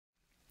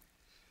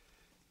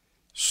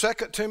2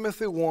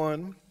 Timothy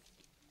 1,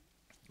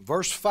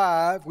 verse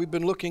 5, we've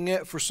been looking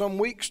at for some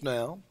weeks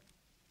now,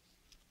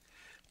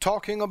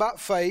 talking about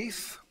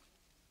faith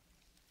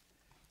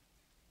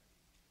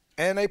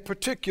and a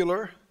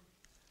particular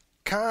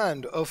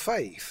kind of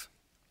faith.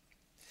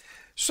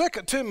 2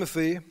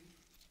 Timothy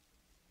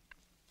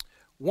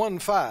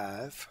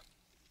 1:5,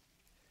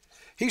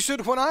 he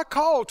said, "When I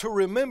call to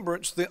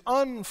remembrance the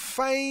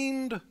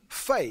unfeigned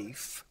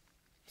faith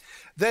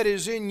that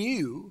is in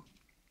you,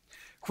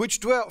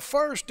 which dwelt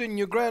first in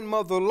your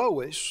grandmother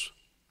Lois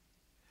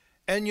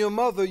and your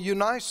mother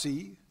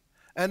Eunice,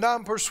 and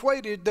I'm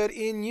persuaded that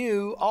in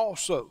you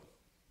also."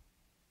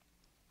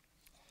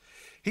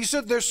 He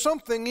said, there's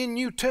something in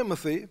you,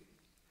 Timothy,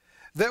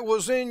 that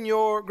was in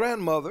your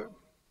grandmother,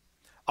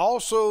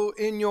 also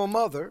in your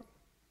mother,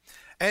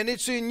 and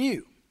it's in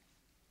you,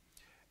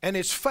 and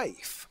it's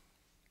faith.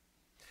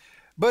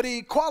 But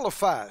he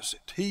qualifies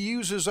it. He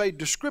uses a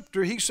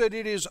descriptor. He said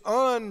it is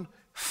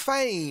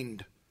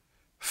unfeigned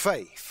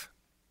faith.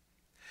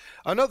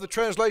 Another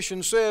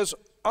translation says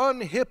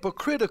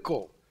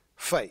unhypocritical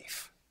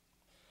faith.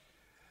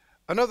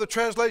 Another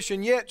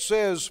translation yet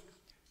says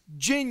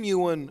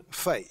genuine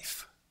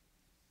faith.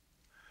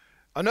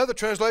 Another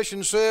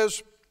translation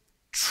says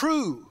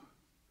true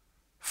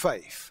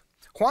faith.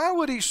 Why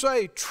would he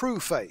say true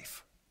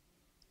faith?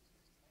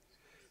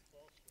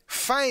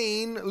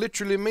 Feign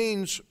literally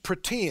means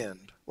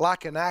pretend,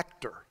 like an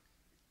actor.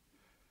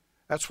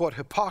 That's what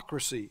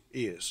hypocrisy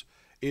is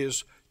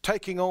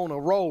taking on a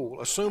role,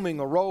 assuming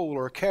a role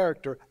or a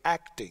character,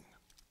 acting.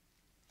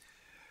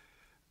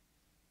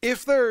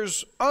 If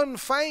there's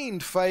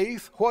unfeigned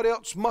faith, what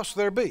else must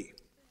there be?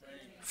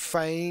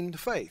 Feigned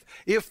faith.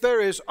 If there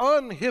is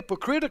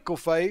unhypocritical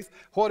faith,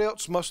 what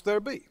else must there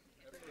be?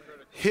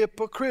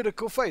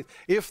 Hypocritical faith.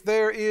 If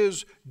there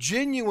is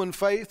genuine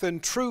faith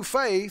and true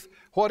faith,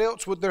 what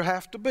else would there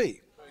have to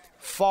be?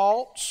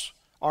 False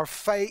or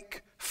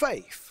fake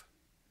faith.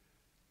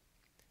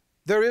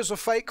 There is a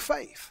fake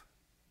faith.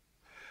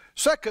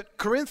 2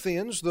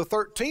 Corinthians, the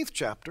 13th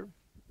chapter,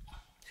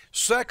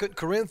 2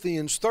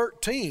 Corinthians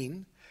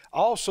 13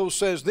 also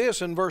says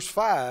this in verse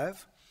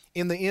 5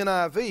 in the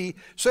NIV,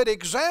 said,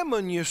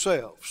 "Examine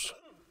yourselves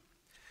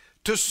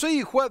to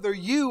see whether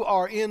you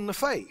are in the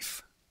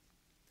faith."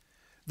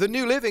 The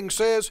New Living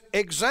says,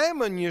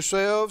 "Examine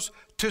yourselves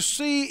to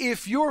see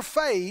if your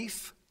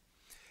faith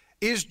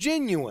is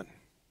genuine."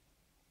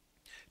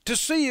 To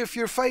see if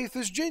your faith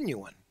is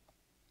genuine.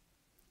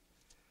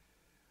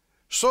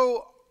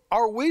 So,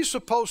 are we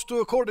supposed to,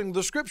 according to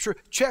the Scripture,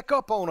 check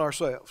up on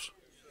ourselves?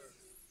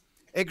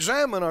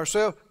 Examine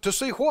ourselves to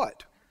see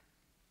what?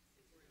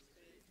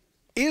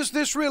 Is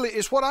this really,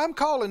 is what I'm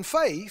calling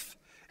faith,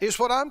 is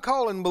what I'm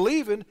calling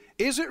believing,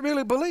 is it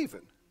really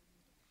believing?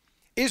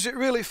 Is it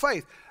really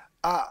faith?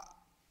 And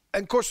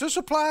of course this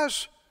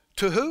applies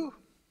to who?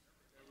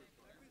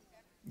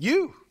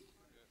 You,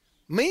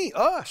 me,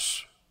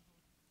 us.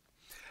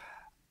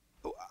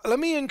 Let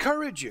me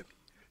encourage you.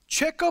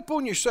 Check up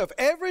on yourself.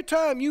 Every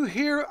time you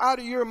hear out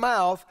of your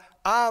mouth,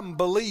 "I'm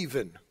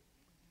believing,"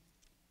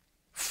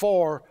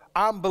 for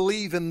 "I'm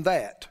believing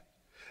that,"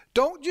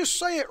 don't just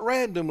say it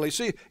randomly.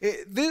 See,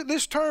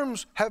 these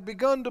terms have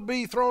begun to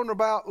be thrown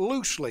about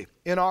loosely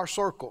in our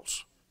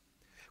circles.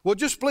 Well,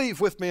 just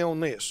believe with me on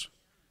this.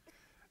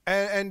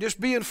 And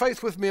just be in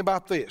faith with me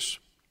about this.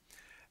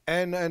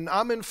 And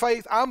I'm in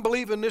faith. I'm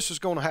believing this is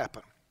going to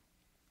happen.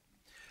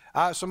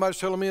 Somebody's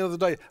telling me the other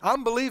day,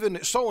 "I'm believing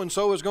that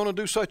so-and-so is going to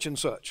do such and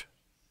such."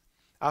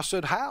 I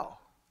said, "How?"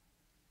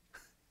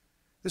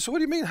 They said, "What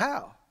do you mean,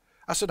 how?"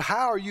 I said,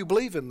 "How are you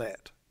believing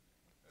that?"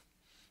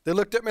 They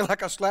looked at me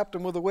like I slapped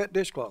them with a wet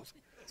dishcloth.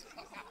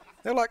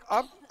 They're like,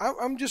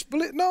 I'm just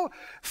believing. No,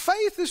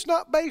 faith is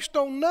not based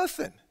on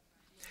nothing.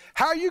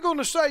 How are you going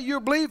to say you're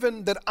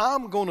believing that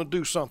I'm going to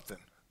do something?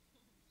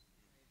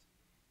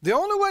 The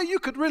only way you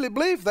could really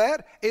believe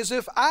that is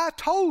if I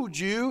told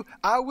you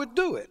I would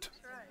do it.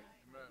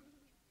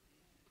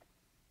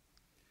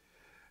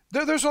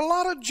 There's a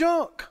lot of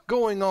junk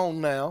going on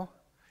now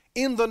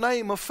in the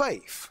name of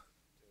faith.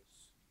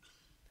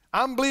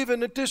 I'm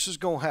believing that this is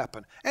going to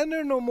happen. And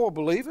they're no more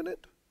believing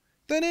it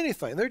than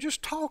anything. They're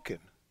just talking.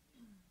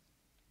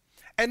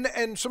 And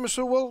somebody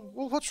said, well,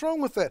 what's wrong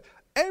with that?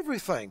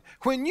 Everything.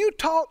 When you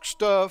talk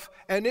stuff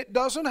and it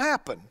doesn't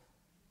happen,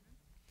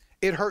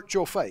 it hurts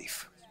your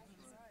faith.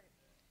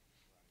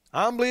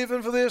 I'm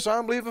believing for this,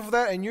 I'm believing for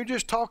that, and you're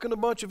just talking a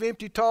bunch of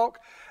empty talk,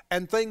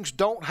 and things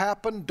don't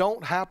happen.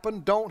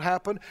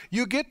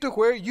 You get to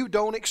where you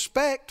don't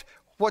expect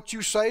what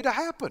you say to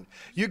happen.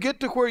 You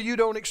get to where you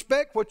don't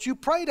expect what you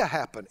pray to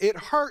happen. It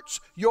hurts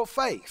your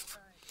faith.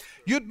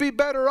 You'd be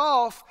better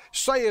off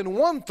saying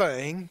one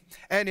thing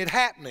and it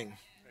happening.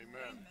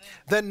 Amen.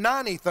 Than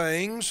 90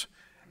 things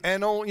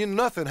and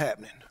nothing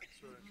happening.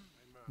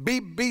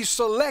 Be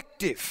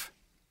selective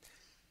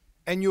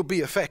and you'll be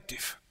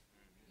effective.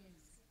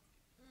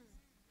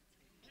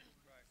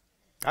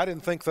 I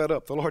didn't think that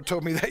up. The Lord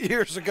told me that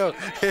years ago.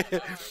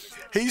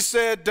 He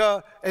said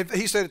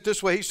it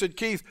this way. He said,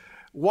 Keith,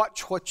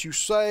 watch what you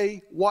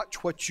say,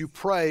 watch what you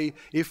pray.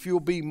 If you'll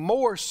be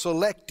more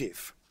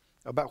selective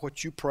about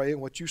what you pray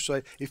and what you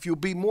say, if you'll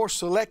be more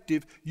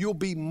selective, you'll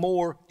be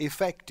more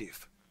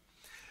effective.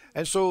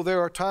 And so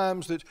there are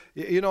times that,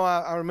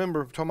 I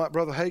remember talking about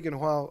Brother Hagin a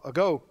while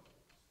ago.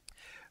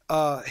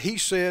 He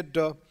said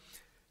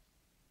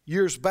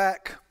years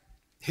back,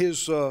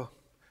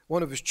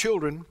 one of his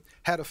children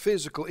had a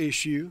physical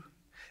issue,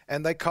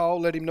 and they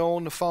called, let him know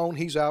on the phone.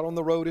 He's out on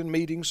the road in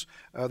meetings.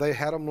 They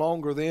had them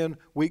longer then,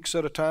 weeks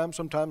at a time,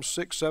 sometimes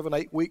 6, 7,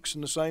 8 weeks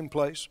in the same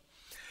place.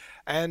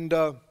 And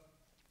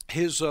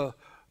his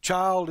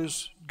child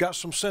has got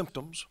some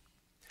symptoms.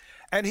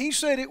 And he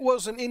said it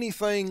wasn't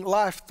anything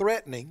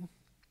life-threatening.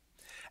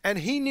 And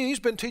he knew, he's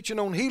been teaching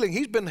on healing.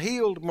 He's been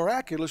healed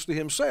miraculously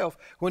himself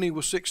when he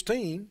was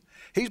 16.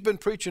 He's been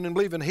preaching and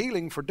believing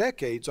healing for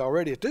decades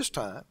already at this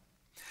time.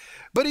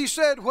 But he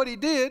said what he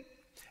did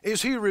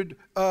is he would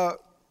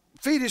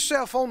feed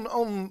himself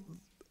on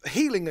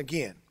healing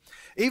again.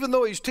 Even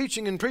though he's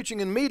teaching and preaching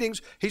in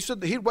meetings, he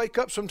said that he'd wake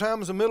up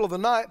sometimes in the middle of the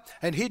night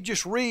and he'd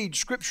just read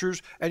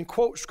scriptures and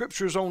quote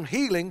scriptures on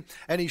healing,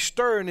 and he's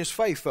stirring his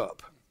faith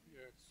up.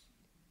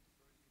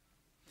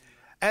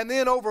 And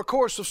then over a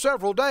course of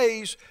several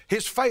days,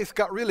 his faith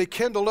got really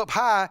kindled up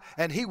high,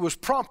 and he was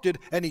prompted,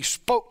 and he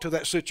spoke to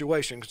that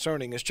situation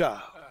concerning his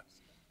child.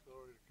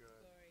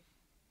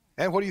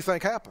 And what do you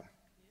think happened?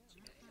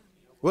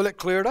 Well, it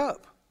cleared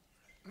up,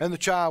 and the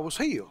child was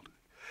healed.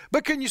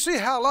 But can you see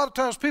how a lot of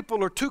times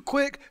people are too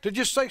quick to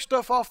just say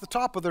stuff off the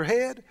top of their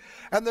head,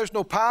 and there's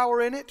no power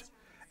in it,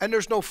 and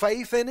there's no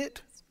faith in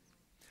it?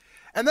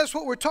 And that's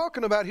what we're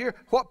talking about here,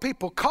 what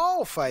people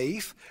call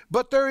faith,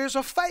 but there is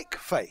a fake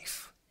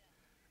faith.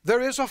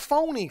 There is a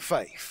phony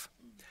faith.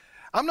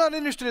 I'm not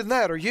interested in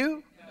that, are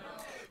you?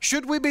 No.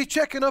 Should we be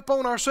checking up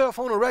on ourselves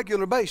on a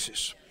regular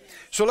basis?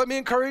 So let me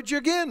encourage you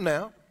again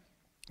now.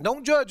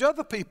 Don't judge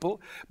other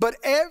people, but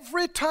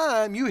every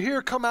time you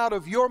hear come out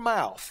of your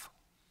mouth,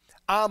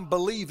 I'm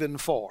believing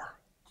for,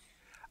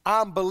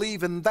 I'm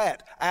believing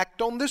that,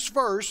 act on this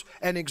verse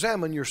and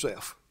examine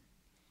yourself.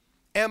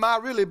 Am I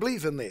really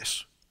believing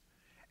this?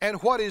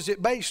 And what is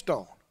it based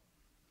on?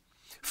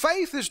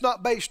 Faith is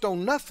not based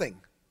on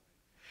nothing.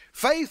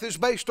 Faith is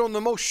based on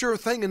the most sure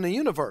thing in the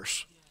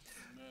universe.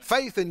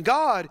 Faith in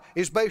God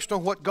is based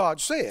on what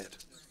God said.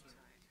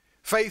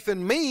 Faith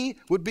in me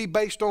would be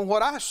based on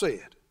what I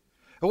said.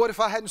 And what if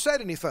I hadn't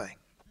said anything?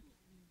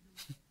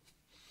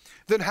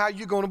 Then how are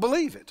you going to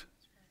believe it?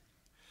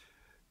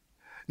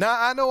 Now,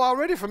 I know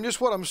already from just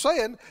what I'm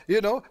saying,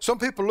 some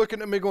people are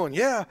looking at me going,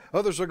 yeah,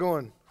 others are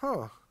going,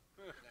 huh.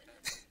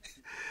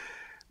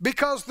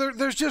 Because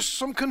there's just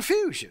some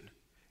confusion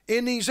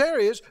in these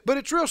areas, but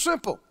it's real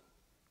simple.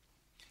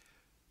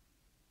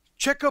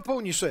 Check up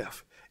on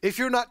yourself. If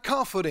you're not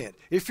confident,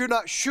 if you're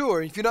not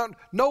sure, if you don't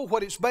know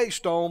what it's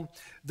based on,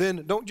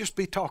 then don't just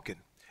be talking.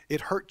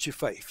 It hurts your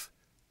faith.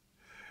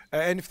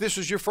 And if this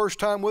is your first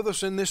time with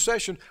us in this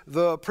session,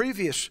 the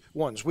previous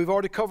ones, we've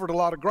already covered a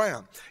lot of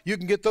ground. You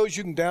can get those.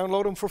 You can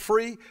download them for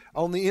free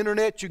on the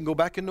internet. You can go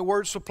back in the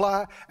Word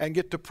Supply and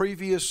get the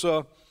previous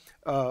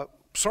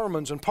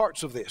sermons and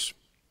parts of this.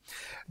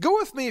 Go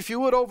with me, if you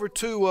would, over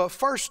to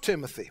 1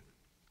 Timothy,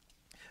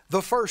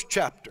 the first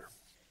chapter.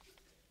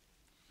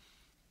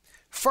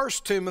 1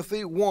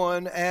 Timothy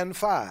 1 and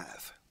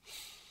 5.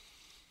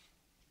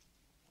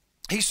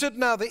 He said,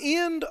 now the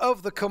end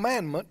of the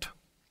commandment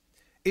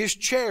is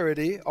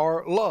charity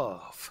or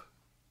love,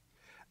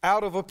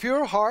 out of a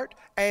pure heart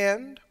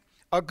and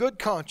a good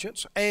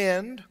conscience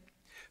and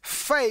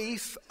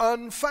faith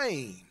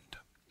unfeigned.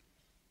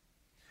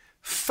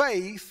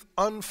 Faith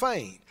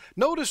unfeigned.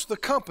 Notice the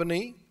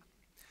company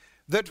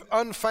that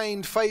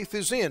unfeigned faith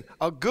is in.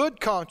 A good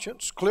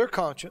conscience, clear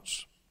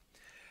conscience,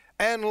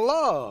 and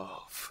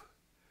love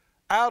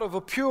out of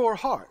a pure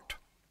heart.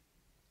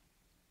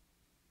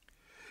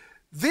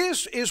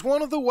 This is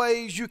one of the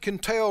ways you can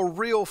tell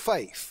real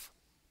faith.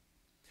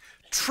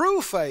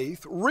 True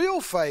faith,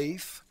 real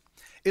faith,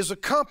 is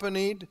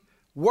accompanied,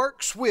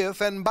 works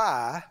with, and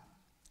by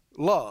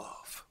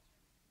love.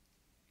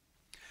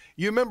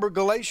 You remember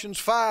Galatians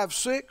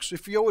 5:6?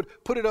 If you would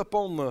put it up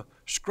on the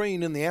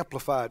screen in the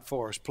Amplified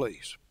for us,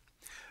 please.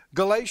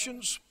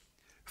 Galatians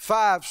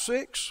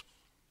 5:6.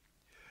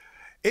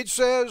 It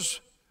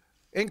says,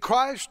 in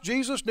Christ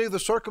Jesus, neither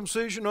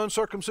circumcision nor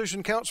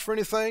uncircumcision counts for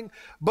anything,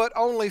 but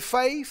only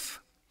faith.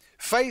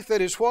 Faith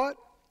that is what?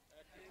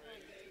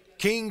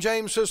 King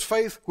James says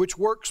faith which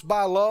works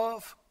by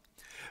love.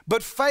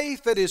 But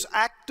faith that is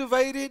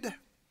activated,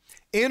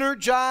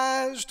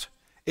 energized,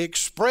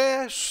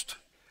 expressed,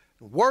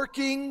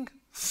 working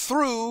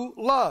through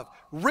love.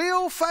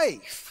 Real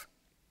faith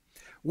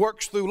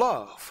works through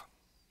love.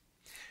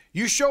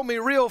 You show me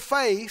real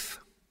faith,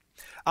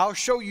 I'll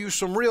show you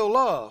some real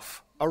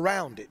love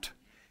around it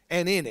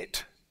and in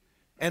it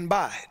and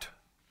by it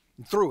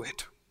and through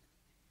it.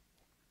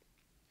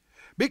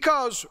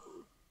 Because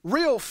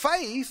real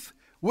faith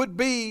would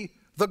be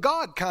the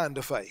God kind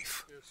of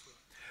faith.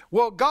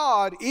 Well,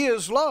 God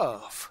is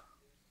love.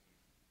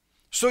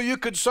 So you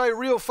could say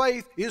real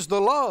faith is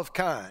the love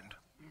kind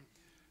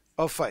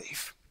of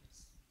faith.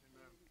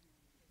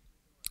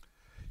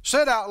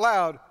 Said out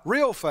loud,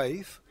 real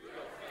faith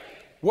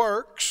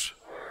works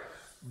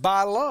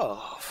by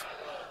love,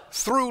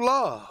 through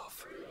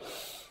love.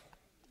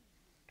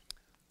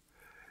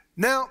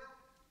 Now,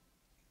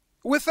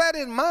 with that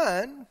in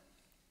mind,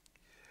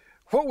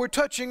 what we're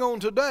touching on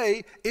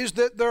today is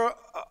that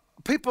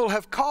people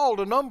have called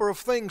a number of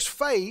things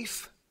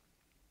faith,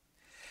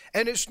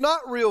 and it's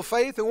not real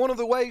faith, and one of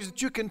the ways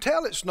that you can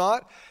tell it's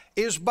not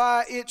is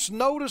by its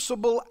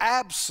noticeable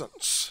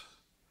absence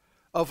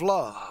of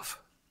love.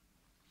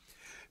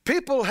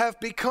 People have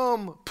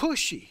become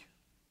pushy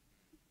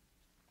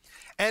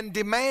and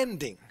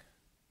demanding,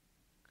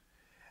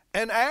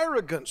 and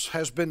arrogance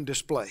has been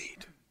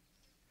displayed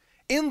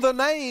in the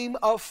name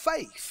of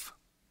faith.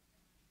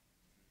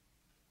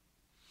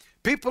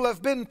 People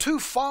have been too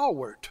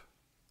forward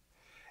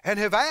and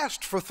have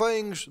asked for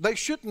things they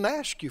shouldn't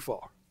ask you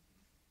for.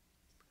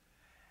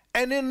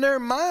 And in their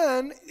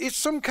mind, it's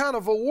some kind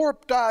of a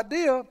warped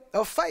idea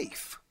of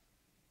faith.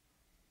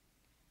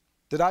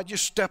 That I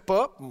just step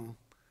up and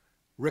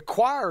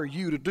require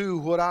you to do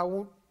what I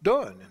want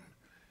done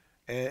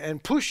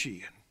and push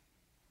you.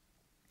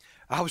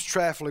 I was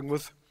traveling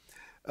with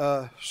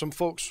some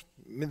folks,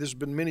 this has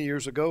been many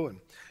years ago, and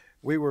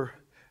we were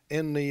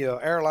in the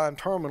airline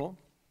terminal,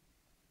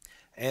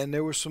 and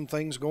there were some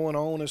things going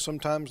on, and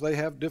sometimes they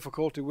have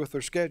difficulty with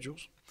their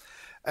schedules.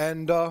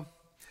 And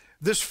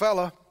this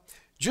fella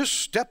just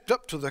stepped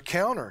up to the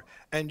counter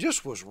and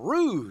just was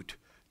rude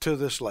to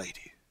this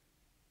lady.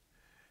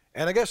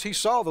 And I guess he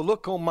saw the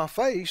look on my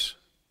face.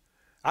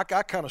 I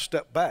kind of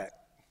stepped back,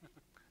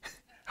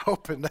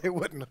 hoping they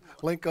wouldn't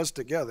link us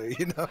together,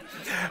 you know.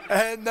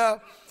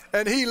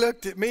 And he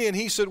looked at me and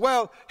he said,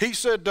 well,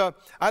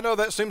 I know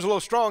that seems a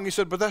little strong. He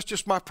said, but that's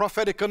just my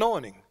prophetic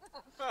anointing.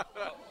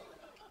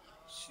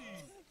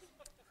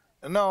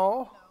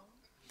 No,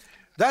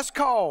 that's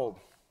called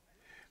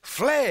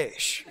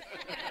flesh.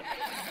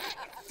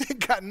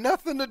 It got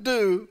nothing to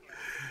do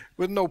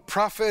with no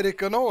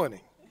prophetic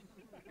anointing.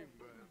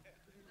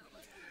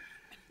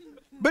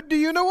 But do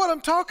you know what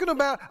I'm talking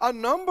about? A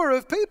number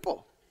of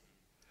people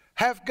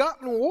have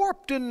gotten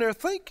warped in their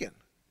thinking,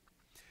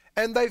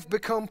 and they've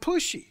become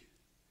pushy,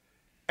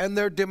 and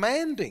they're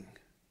demanding,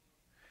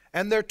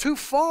 and they're too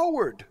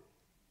forward,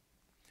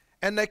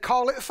 and they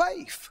call it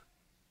faith.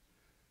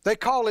 They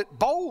call it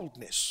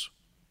boldness.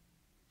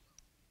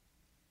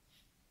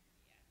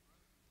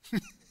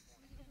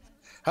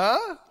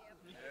 Huh?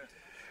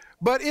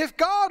 But if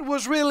God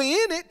was really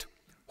in it,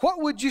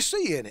 what would you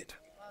see in it?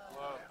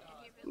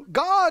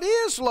 God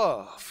is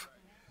love.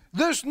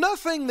 There's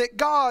nothing that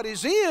God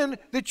is in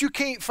that you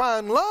can't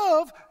find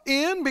love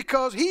in,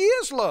 because He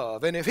is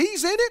love. And if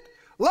He's in it,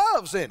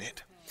 love's in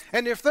it.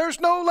 And if there's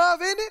no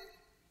love in it,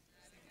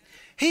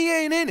 He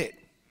ain't in it.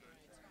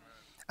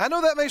 I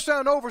know that may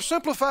sound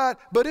oversimplified,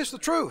 but it's the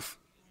truth.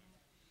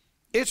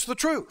 It's the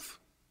truth.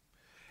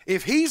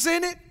 If He's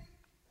in it,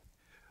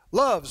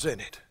 love's in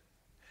it.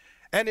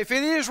 And if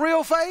it is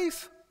real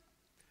faith,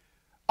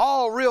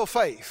 all real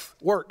faith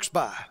works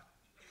by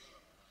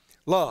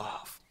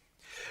love.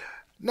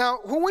 Now,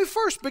 when we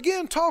first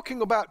began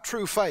talking about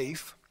true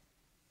faith,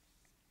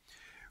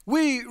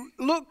 we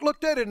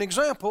looked at an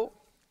example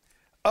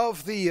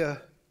of the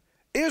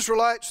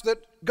Israelites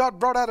that God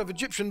brought out of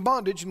Egyptian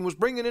bondage and was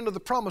bringing into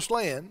the promised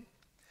land.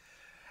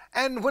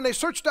 And when they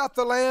searched out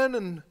the land,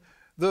 and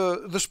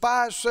the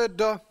spies said,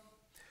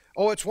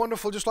 oh, it's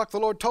wonderful, just like the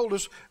Lord told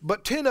us,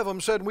 but 10 of them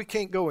said, we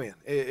can't go in.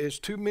 It's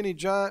too many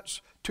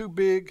giants, too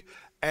big.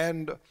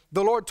 And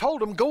the Lord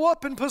told them, go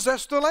up and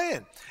possess the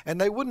land.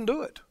 And they wouldn't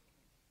do it.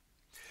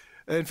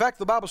 In fact,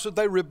 the Bible said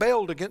they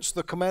rebelled against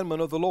the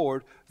commandment of the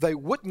Lord. They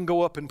wouldn't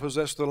go up and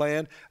possess the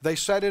land. They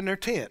sat in their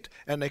tent,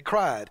 and they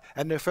cried,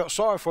 and they felt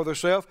sorry for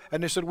themselves,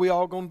 and they said, we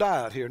all going to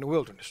die out here in the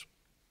wilderness.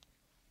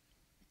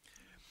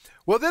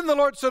 Well, then the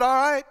Lord said, all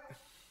right,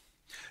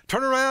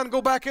 turn around and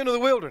go back into the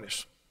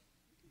wilderness.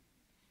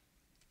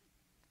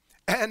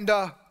 And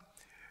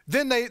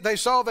then they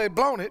saw they'd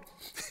blown it,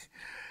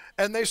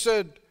 and they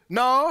said,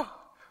 no,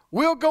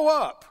 we'll go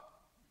up.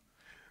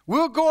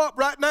 We'll go up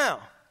right now.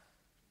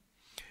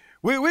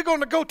 We're going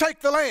to go take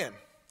the land.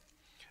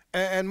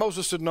 And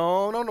Moses said,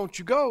 no, don't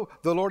you go.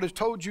 The Lord has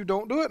told you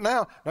don't do it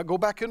now. Now go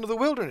back into the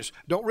wilderness.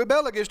 Don't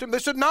rebel against Him. They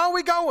said, no,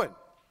 we're going.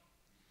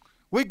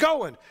 We're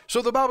going.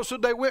 So the Bible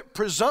said they went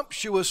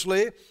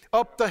presumptuously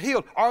up the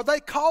hill. Are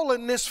they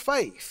calling this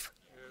faith?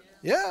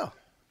 Yeah.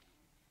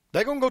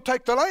 They're going to go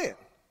take the land.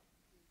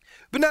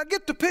 But now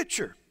get the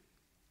picture.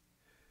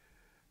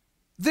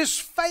 This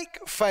fake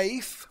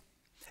faith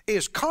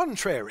is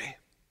contrary.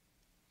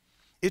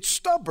 It's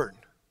stubborn.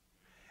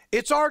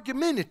 It's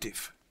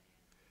argumentative.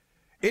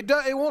 It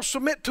won't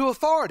submit to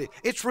authority.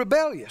 It's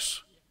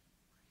rebellious.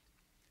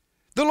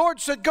 The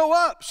Lord said, go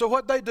up. So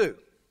what'd they do?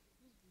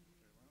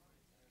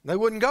 They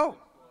wouldn't go.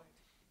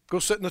 Go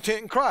sit in the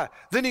tent and cry.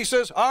 Then He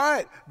says, all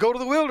right, go to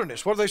the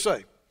wilderness. What do they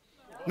say?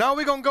 Now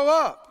we're going to go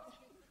up.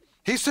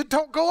 He said,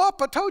 don't go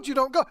up. I told you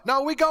don't go.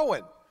 Now we're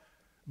going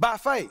by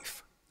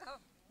faith.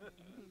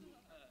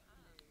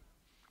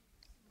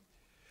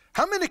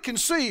 How many can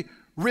see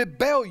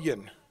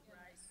rebellion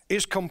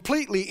is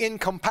completely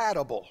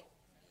incompatible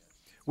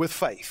with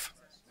faith?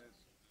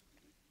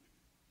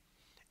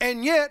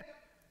 And yet,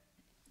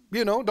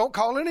 don't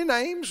call any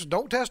names,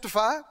 don't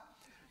testify,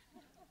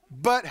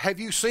 but have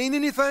you seen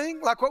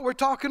anything like what we're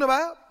talking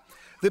about?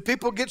 That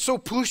people get so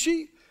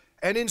pushy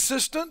and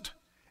insistent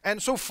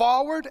and so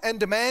forward and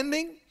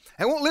demanding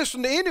and won't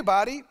listen to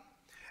anybody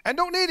and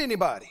don't need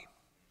anybody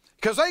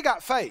because they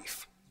got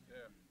faith.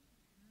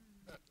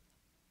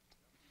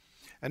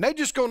 And they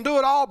just going to do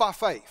it all by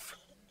faith.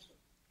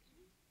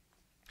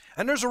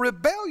 And there's a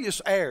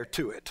rebellious air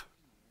to it.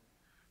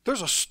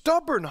 There's a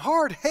stubborn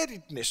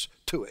hard-headedness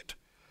to it.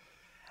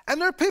 And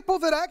there are people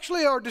that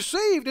actually are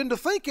deceived into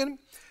thinking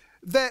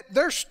that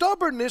their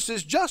stubbornness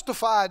is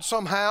justified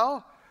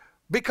somehow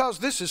because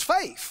this is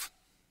faith.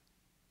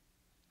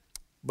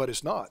 But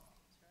it's not.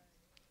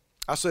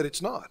 I said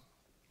it's not.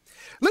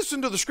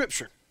 Listen to the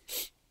scripture.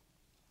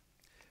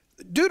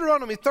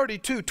 Deuteronomy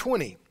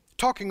 32:20,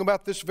 talking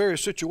about this very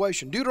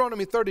situation.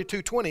 Deuteronomy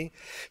 32:20,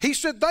 he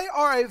said, they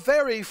are a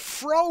very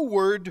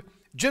froward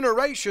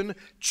generation,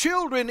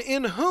 children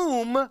in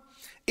whom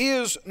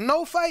is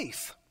no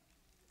faith.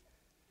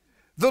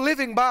 The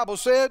Living Bible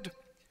said,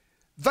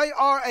 they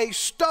are a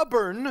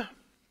stubborn,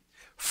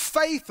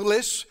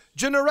 faithless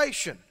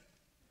generation.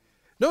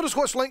 Notice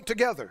what's linked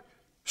together.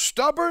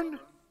 Stubborn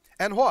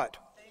and what?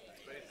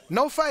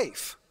 No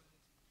faith.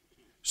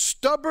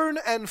 Stubborn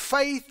and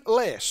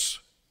faithless.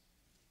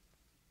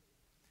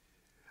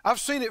 I've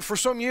seen it for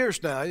some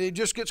years now. It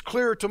just gets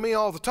clearer to me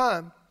all the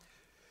time.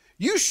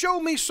 You show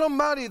me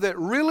somebody that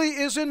really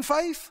is in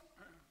faith,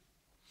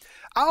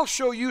 I'll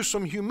show you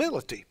some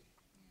humility.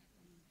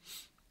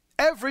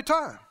 Every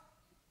time.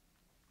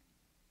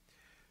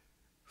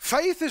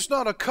 Faith is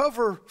not a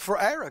cover for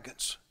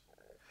arrogance.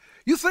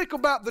 You think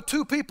about the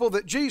two people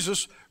that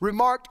Jesus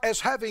remarked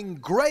as having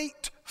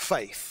great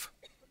faith.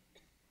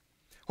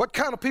 What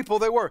kind of people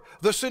they were?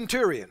 The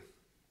centurion.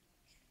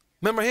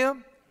 Remember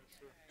him?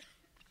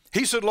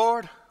 He said,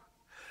 Lord,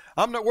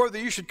 I'm not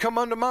worthy you should come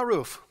under my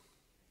roof.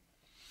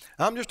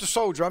 I'm just a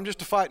soldier. I'm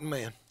just a fighting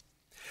man.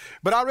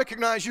 But I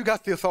recognize you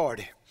got the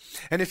authority.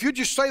 And if you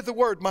just say the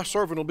word, my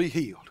servant will be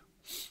healed.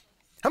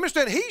 I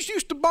understand he's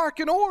used to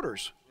barking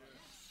orders.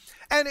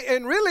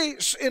 And really,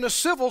 in a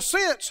civil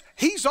sense,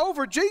 he's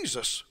over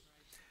Jesus.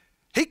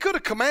 He could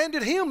have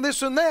commanded him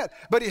this and that,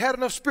 but he had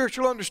enough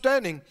spiritual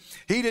understanding.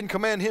 He didn't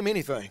command him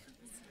anything.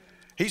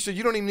 He said,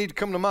 you don't even need to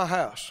come to my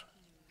house.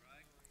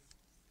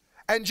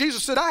 And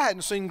Jesus said, I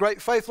hadn't seen great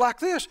faith like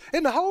this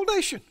in the whole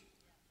nation.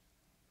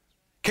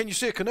 Can you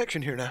see a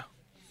connection here now?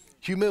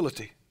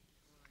 Humility,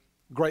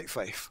 great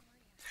faith.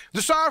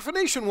 The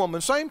Syrophoenician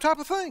woman, same type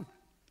of thing.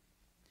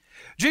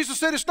 Jesus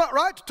said it's not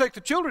right to take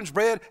the children's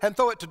bread and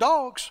throw it to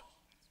dogs.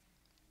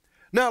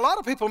 Now, a lot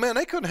of people, man,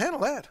 they couldn't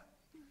handle that.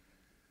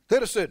 They'd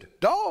have said,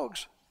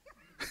 dogs?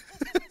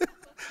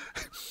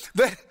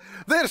 They'd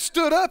have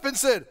stood up and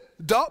said,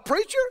 dog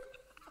preacher?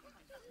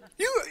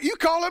 You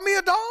calling me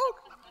a dog?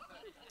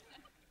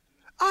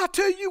 I'll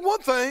tell you one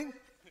thing.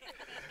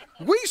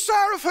 We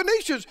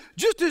Syrophoenicians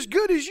just as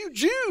good as you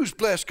Jews,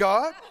 bless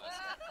God.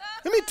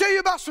 Let me tell you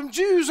about some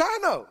Jews I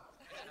know.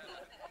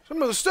 Some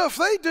of the stuff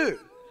they do.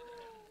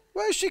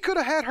 Well, she could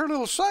have had her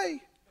little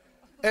say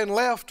and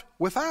left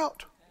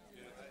without.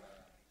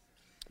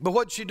 But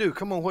what'd she do?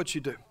 Come on, what'd she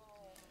do?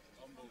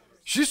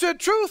 She said,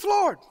 truth,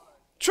 Lord.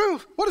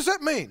 Truth. What does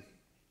that mean?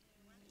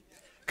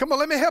 Come on,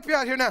 let me help you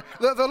out here now.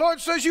 The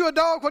Lord says you a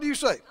dog. What do you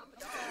say?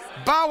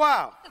 Bow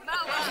wow.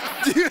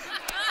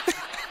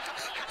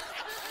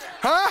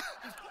 Huh?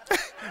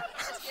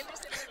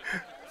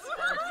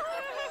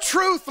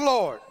 Truth,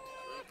 Lord.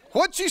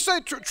 What'd she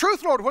say?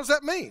 Truth, Lord. What does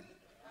that mean?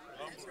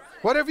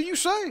 Whatever you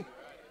say.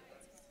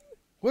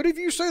 Whatever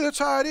you say, that's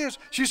how it is.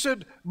 She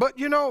said, but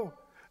you know,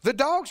 the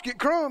dogs get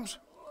crumbs.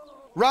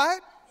 Right?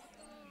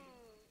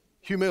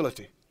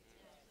 Humility.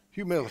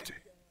 Humility.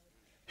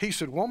 He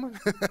said, woman,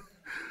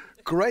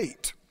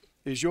 great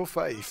is your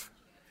faith.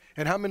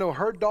 And how many know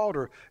her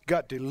daughter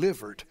got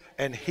delivered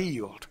and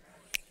healed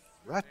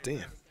right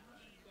then?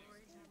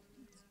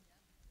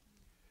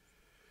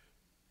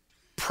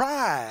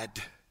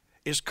 Pride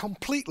is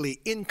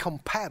completely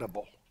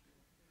incompatible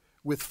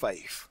with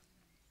faith.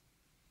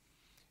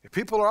 If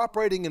people are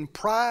operating in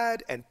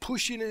pride and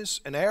pushiness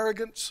and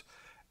arrogance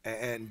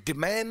and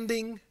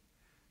demanding,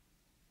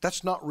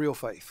 that's not real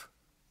faith.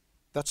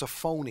 That's a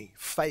phony,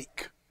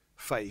 fake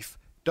faith.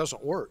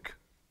 Doesn't work.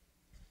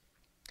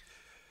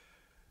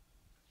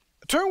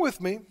 Turn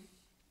with me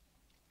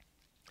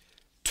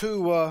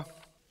to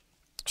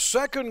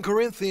 2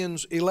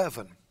 Corinthians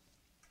 11.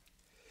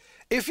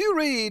 If you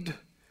read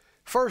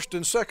 1st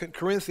and 2nd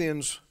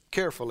Corinthians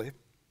carefully,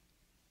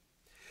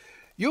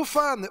 you'll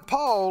find that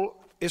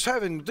Paul is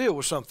having to deal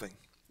with something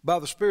by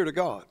the Spirit of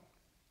God.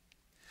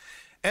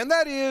 And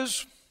that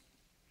is,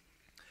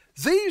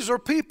 these are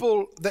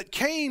people that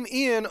came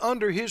in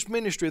under his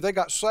ministry. They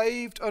got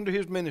saved under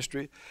his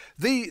ministry.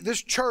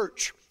 This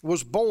church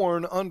was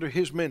born under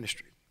his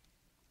ministry.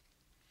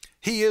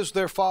 He is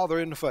their father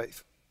in the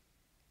faith.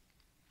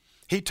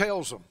 He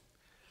tells them,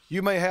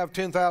 You may have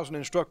 10,000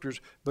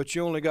 instructors, but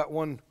you only got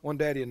one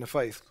daddy in the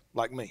faith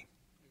like me.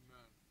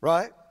 Amen.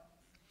 Right?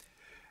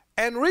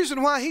 And the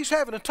reason why he's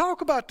having to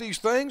talk about these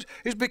things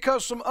is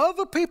because some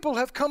other people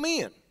have come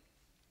in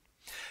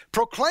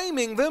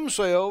proclaiming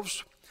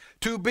themselves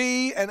to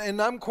be,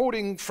 and I'm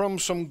quoting from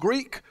some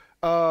Greek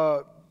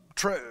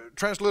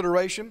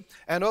transliteration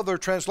and other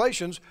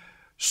translations,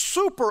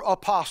 super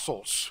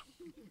apostles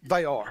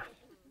they are.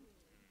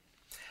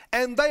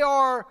 And they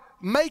are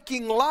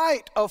making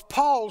light of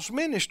Paul's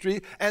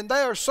ministry, and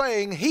they are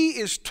saying he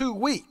is too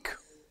weak.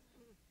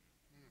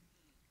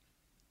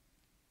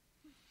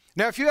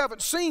 Now, if you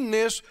haven't seen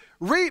this,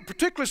 read,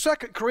 particularly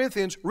 2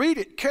 Corinthians, read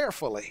it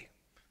carefully,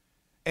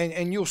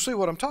 and you'll see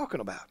what I'm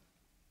talking about.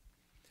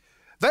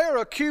 They're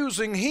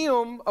accusing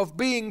him of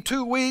being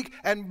too weak,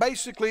 and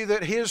basically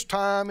that his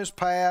time is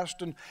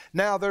past, and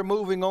now they're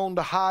moving on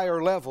to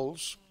higher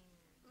levels.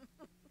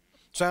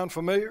 Sound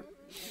familiar?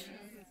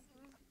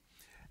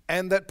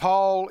 And that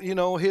Paul, you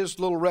know, his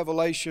little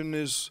revelation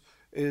is,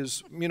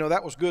 you know,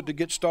 that was good to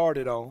get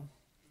started on.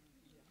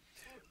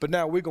 But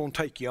now we're going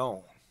to take you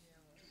on.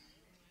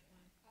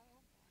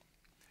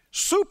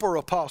 Super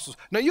apostles.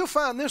 Now you'll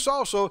find this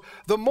also,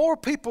 the more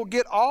people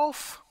get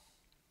off,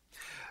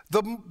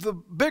 the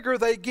bigger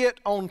they get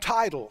on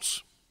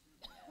titles.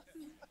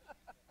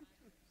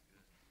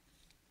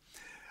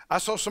 I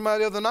saw somebody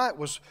the other night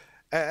was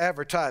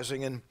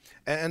advertising,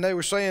 and they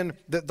were saying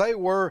that they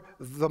were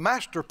the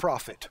master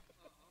prophet.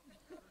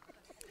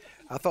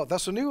 I thought,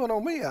 that's a new one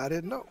on me. I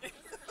didn't know.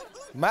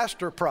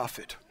 Master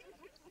prophet.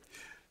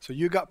 So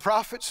you got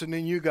prophets, and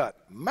then you got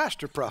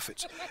master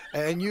prophets.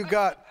 And you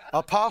got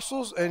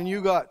apostles, and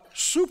you got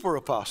super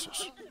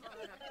apostles.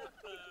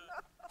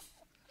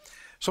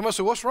 Somebody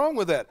said, what's wrong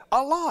with that?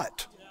 A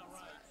lot.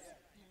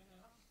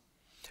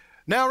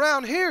 Now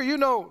around here, you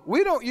know,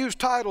 we don't use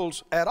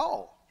titles at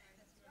all.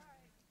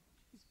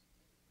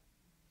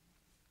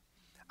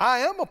 I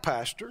am a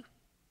pastor,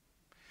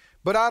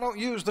 but I don't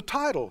use the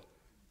title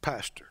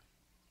pastor.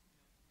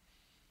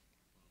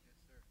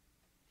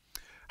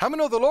 How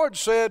many know the Lord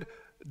said,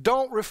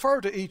 don't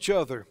refer to each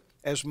other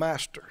as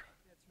master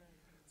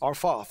or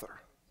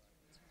father,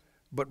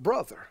 but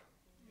brother?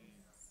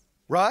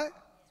 Right?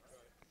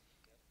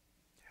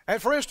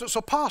 And for instance,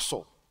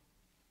 apostle.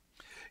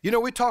 You know,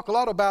 we talk a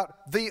lot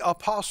about the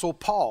Apostle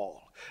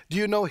Paul. Do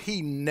you know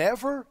he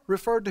never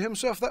referred to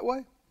himself that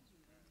way?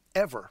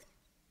 Ever.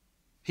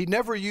 He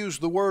never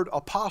used the word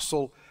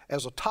apostle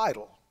as a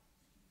title.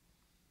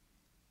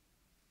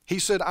 He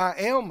said, I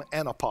am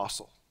an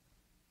apostle.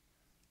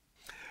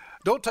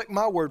 Don't take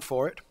my word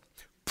for it.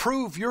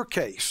 Prove your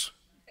case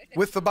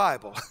with the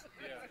Bible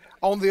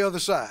on the other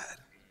side.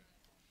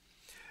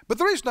 But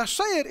the reason I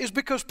say it is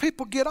because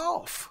people get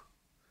off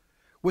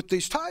with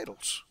these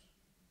titles.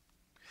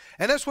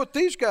 And that's what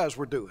these guys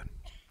were doing.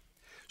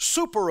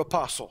 Super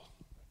apostle.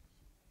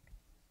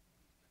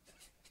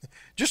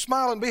 Just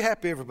smile and be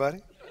happy, everybody.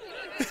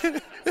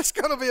 It's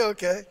going to be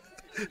okay.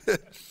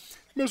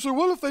 I said,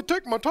 well, if they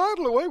take my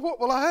title away, what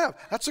will I have?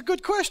 That's a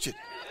good question.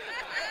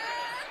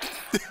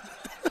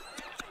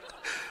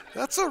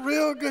 That's a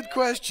real good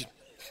question.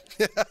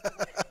 2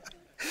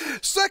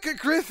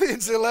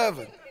 Corinthians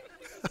 11.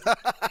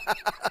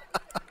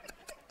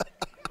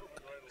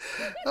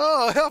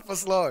 Oh, help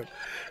us, Lord.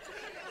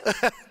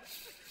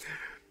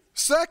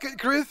 2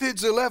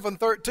 Corinthians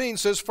 11:13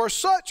 says, for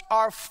such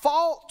are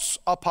false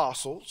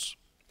apostles,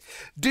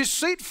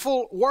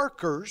 deceitful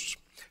workers,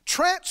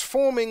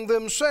 transforming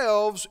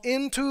themselves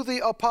into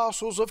the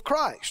apostles of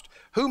Christ.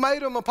 Who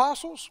made them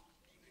apostles?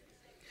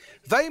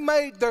 They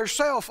made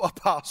themselves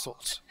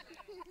apostles.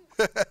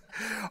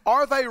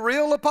 Are they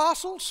real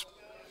apostles?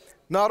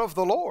 Not of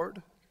the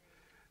Lord.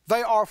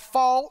 They are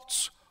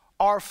false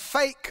or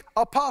fake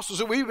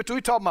apostles. We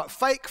talk about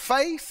fake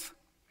faith,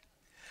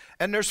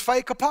 and there's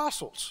fake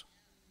apostles,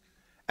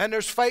 and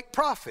there's fake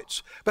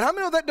prophets. But how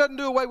many know that doesn't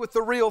do away with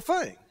the real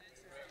thing?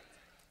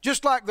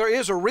 Just like there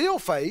is a real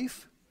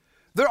faith,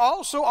 there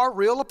also are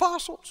real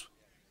apostles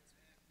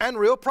and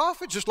real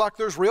prophets, just like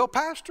there's real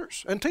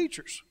pastors and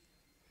teachers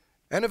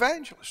and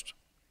evangelists.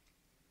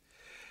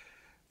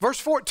 Verse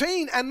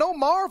 14, and no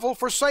marvel,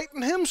 for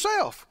Satan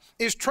himself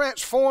is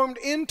transformed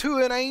into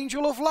an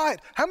angel of light.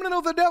 How many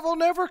know the devil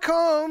never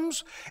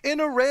comes in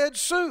a red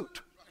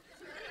suit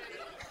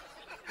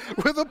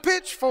with a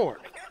pitchfork,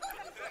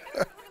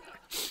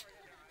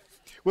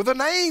 with a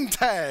name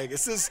tag? It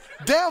says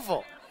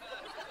devil.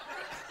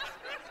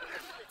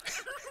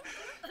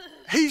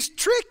 He's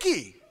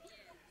tricky.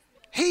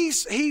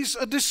 He's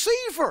a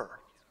deceiver.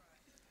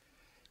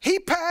 He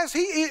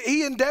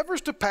endeavors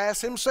to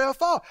pass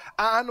himself off.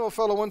 I know a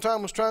fellow one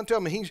time was trying to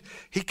tell me,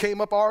 he came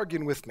up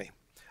arguing with me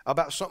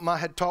about something I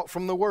had taught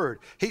from the Word.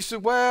 He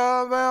said,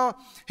 well,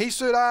 he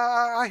said,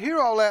 I hear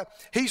all that.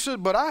 He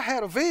said, but I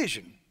had a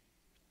vision,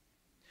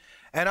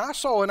 and I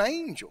saw an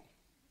angel,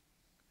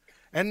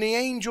 and the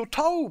angel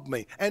told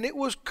me, and it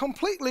was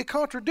completely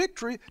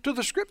contradictory to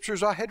the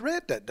scriptures I had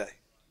read that day.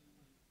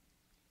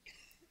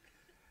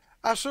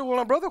 I said, well,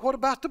 now, brother, what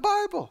about the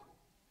Bible?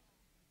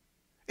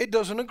 It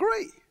doesn't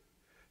agree.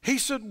 He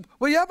said,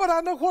 well, yeah, but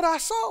I know what I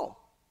saw.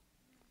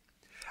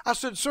 I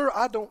said, sir,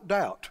 I don't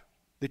doubt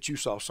that you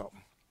saw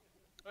something.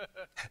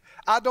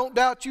 I don't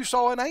doubt you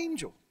saw an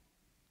angel.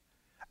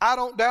 I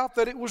don't doubt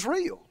that it was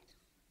real.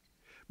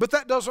 But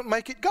that doesn't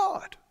make it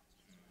God.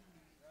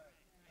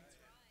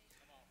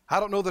 I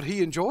don't know that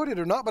he enjoyed it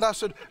or not, but I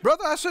said,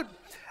 brother,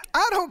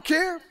 I don't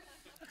care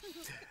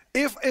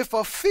if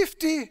a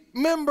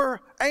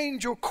 50-member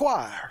angel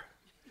choir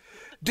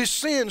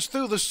descends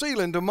through the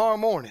ceiling tomorrow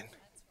morning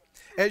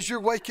as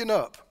you're waking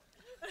up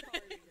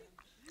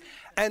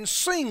and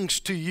sings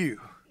to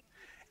you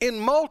in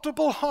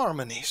multiple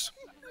harmonies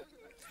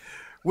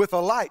with a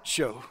light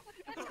show.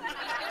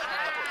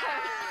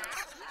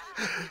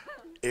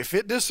 If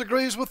it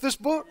disagrees with this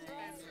book,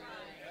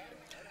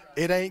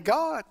 it ain't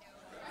God.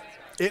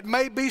 It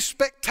may be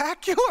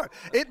spectacular.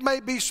 It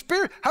may be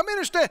spirit. How many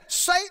understand?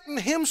 Satan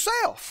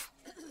himself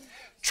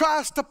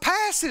tries to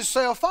pass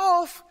himself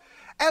off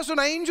as an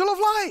angel of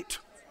light,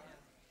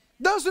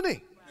 doesn't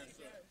he?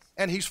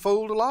 And he's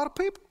fooled a lot of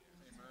people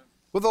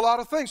with a lot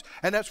of things.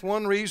 And that's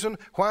one reason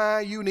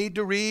why you need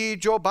to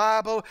read your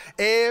Bible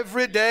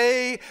every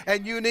day,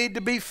 and you need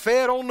to be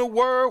fed on the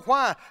Word.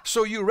 Why?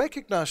 So you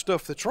recognize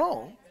stuff that's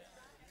wrong,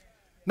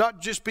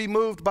 not just be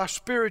moved by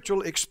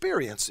spiritual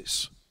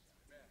experiences.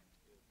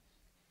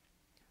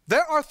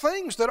 There are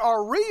things that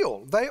are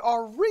real. They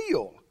are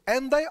real,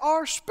 and they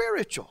are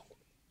spiritual,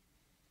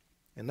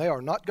 and they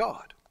are not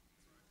God.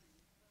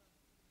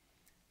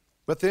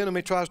 But the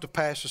enemy tries to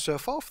pass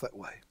himself off that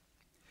way.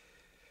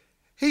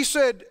 He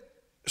said,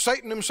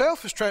 Satan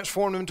himself has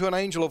transformed him into an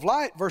angel of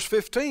light. Verse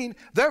 15,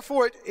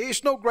 therefore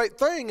it's no great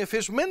thing if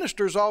his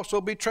ministers also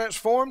be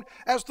transformed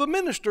as the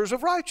ministers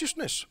of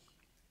righteousness.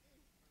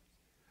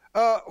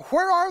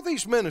 Where are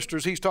these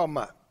ministers he's talking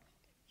about?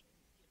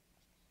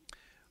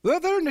 Well,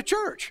 they're in the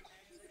church.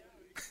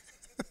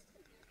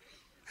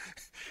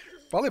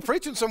 Probably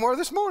preaching somewhere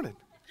this morning.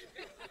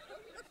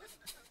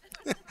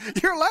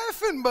 You're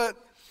laughing, but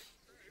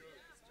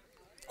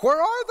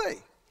where are they?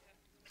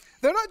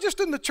 They're not just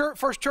in the church,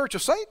 first church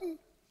of Satan.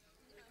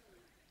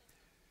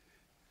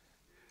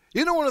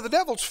 You know, one of the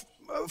devil's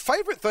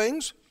favorite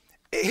things,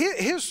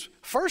 his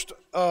first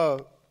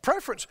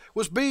preference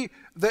was be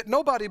that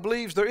nobody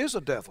believes there is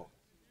a devil.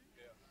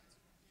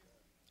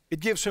 It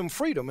gives him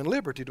freedom and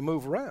liberty to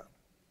move around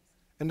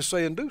and to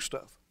say and do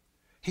stuff.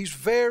 He's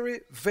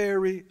very,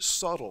 very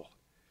subtle.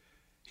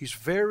 He's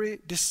very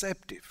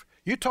deceptive.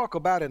 You talk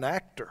about an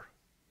actor.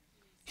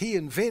 He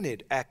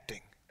invented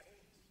acting.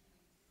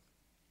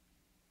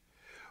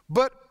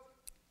 But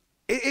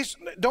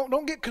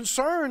don't get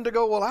concerned to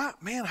go, well,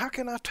 man, how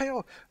can I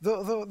tell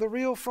the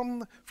real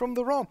from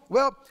the wrong?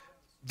 Well,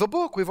 the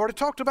book, we've already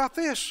talked about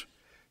this.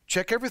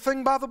 Check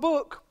everything by the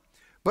book.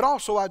 But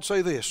also I'd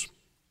say this.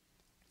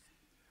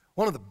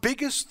 One of the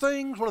biggest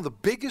things, one of the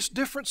biggest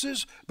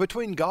differences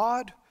between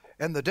God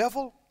and the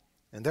devil,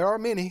 and there are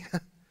many,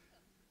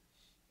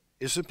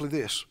 is simply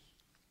this: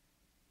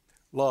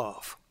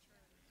 love.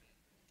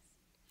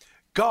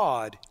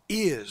 God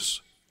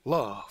is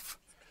love.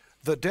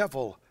 The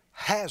devil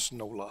has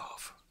no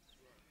love,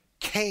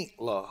 can't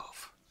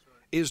love,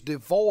 is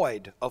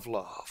devoid of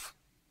love.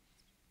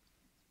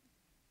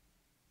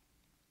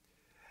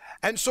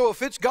 And so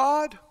if it's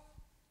God,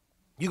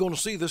 you're going to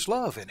see this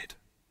love in it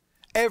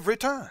every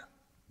time.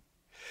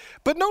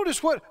 But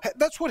notice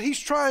that's what he's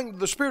trying,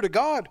 the Spirit of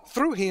God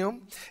through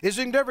him is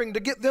endeavoring to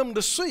get them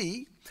to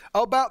see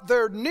about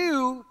their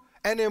new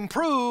and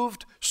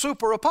improved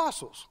super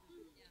apostles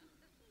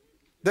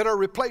that are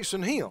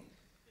replacing him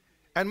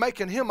and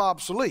making him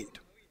obsolete.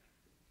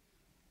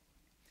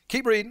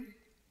 Keep reading.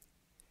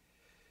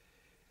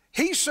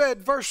 He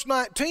said, verse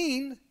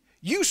 19,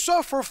 you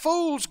suffer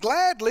fools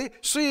gladly,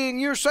 seeing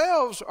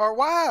yourselves are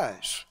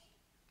wise.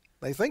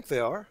 They think they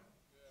are.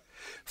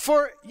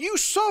 For you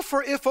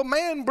suffer if a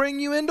man bring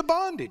you into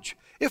bondage,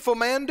 if a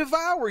man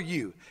devour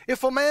you,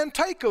 if a man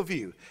take of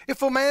you,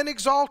 if a man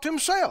exalt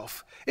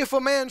himself, if a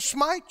man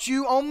smite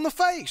you on the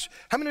face.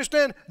 How many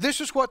understand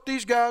this is what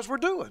these guys were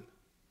doing?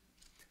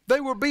 They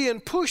were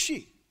being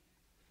pushy.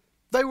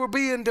 They were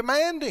being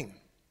demanding.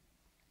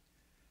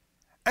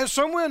 And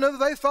somewhere or another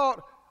they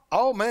thought,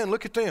 oh man,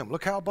 look at them.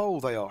 Look how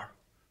bold they are.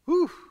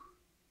 Whew.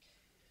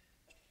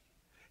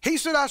 He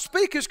said, I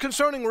speak as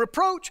concerning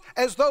reproach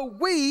as though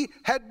we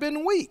had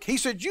been weak. He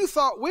said, you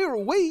thought we were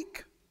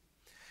weak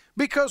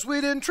because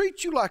we didn't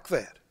treat you like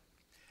that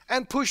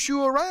and push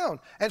you around.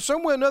 And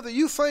somewhere or another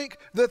you think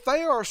that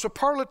they are a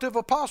superlative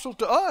apostle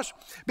to us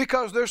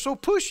because they're so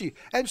pushy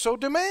and so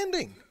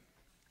demanding.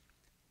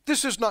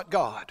 This is not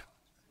God.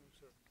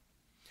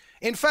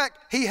 In fact,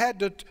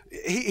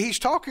 he's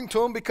talking to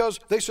them because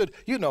they said,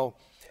 you know,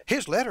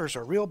 his letters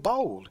are real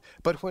bold,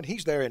 but when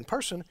he's there in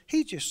person,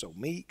 he's just so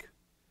meek.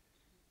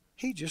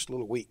 He's just a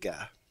little weak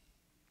guy.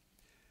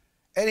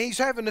 And he's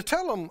having to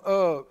tell them,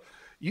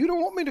 you don't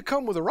want me to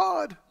come with a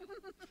rod.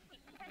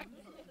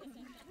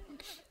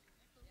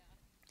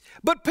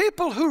 But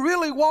people who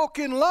really walk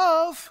in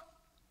love,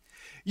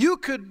 you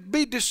could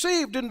be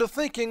deceived into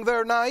thinking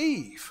they're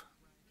naive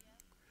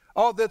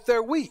or that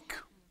they're weak.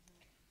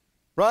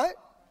 Right?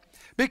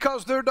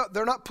 Because they're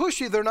not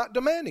pushy, they're not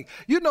demanding.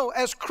 You know,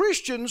 as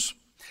Christians,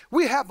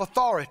 we have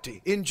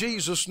authority in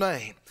Jesus'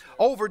 name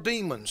over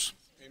demons,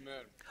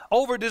 amen,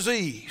 over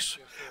disease.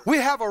 We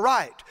have a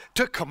right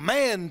to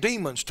command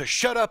demons to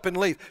shut up and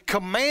leave,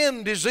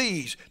 command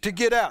disease to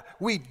get out.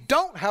 We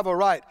don't have a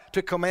right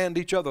to command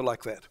each other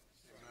like that.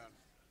 Amen.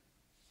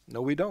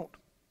 No, we don't.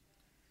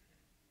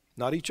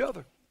 Not each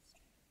other.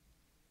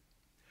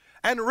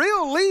 And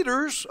real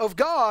leaders of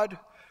God,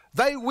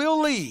 they will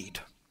lead.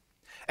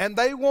 And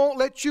they won't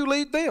let you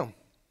lead them.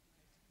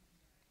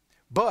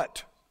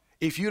 But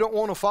if you don't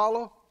want to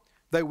follow,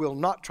 they will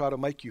not try to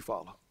make you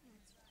follow.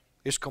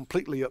 It's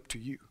completely up to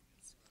you.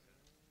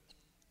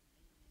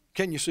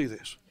 Can you see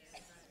this?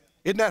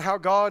 Isn't that how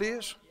God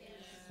is?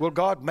 Will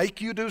God make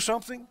you do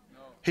something?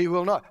 He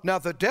will not. Now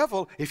the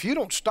devil, if you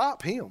don't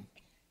stop him,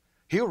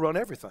 he'll run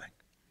everything.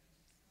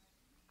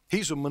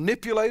 He's a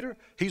manipulator.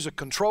 He's a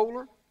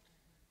controller.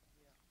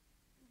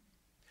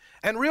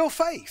 And real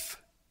faith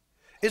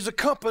is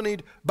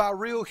accompanied by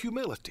real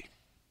humility.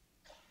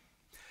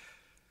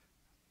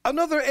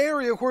 Another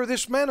area where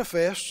this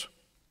manifests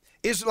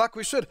is, like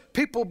we said,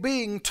 people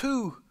being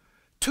too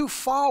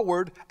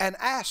forward and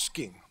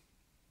asking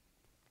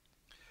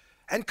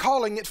and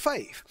calling it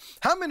faith.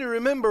 How many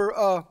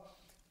remember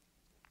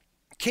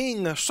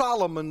King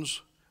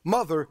Solomon's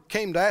mother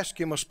came to ask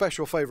him a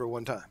special favor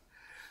one time?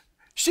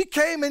 She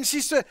came and she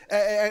said,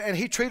 and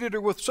he treated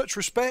her with such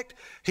respect.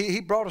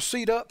 He brought a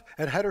seat up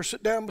and had her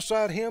sit down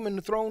beside him in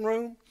the throne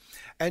room.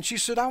 And she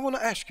said, I want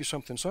to ask you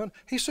something, son.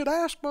 He said,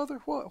 ask, mother,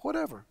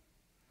 whatever.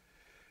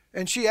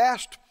 And she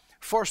asked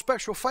for a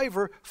special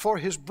favor for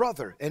his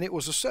brother, and it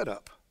was a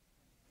setup,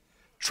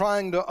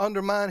 trying to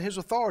undermine his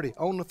authority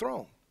on the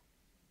throne.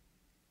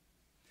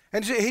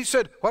 And he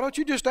said, why don't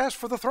you just ask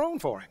for the throne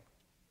for him?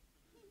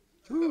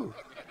 Ooh.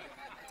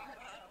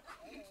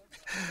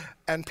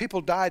 And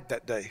people died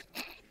that day.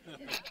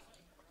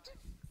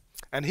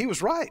 And he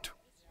was right.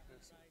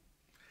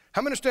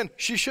 How many understand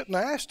she shouldn't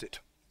have asked it?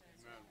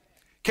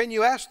 Can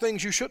you ask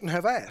things you shouldn't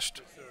have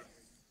asked?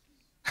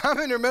 How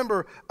many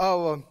remember,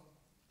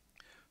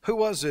 who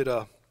was it?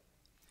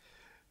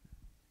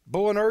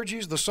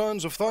 Boanerges, the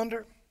sons of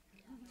thunder?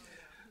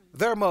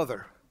 Their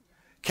mother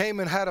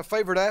came and had a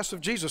favor to ask of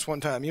Jesus one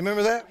time. You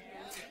remember that?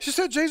 She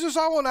said, Jesus,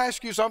 I want to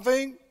ask you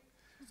something.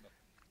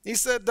 He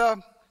said,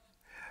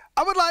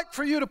 I would like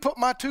for you to put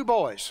my two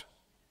boys,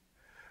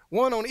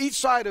 one on each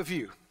side of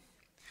you,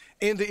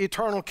 in the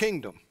eternal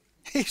kingdom.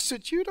 He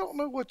said, you don't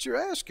know what you're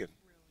asking.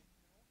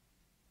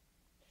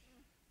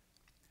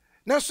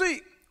 Now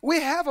see,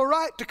 we have a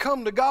right to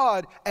come to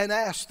God and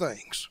ask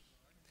things.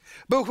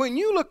 But when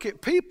you look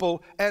at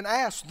people and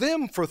ask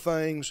them for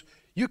things,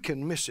 you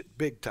can miss it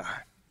big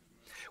time.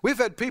 We've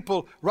had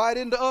people write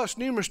into us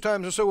numerous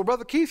times and say, well,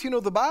 Brother Keith, you know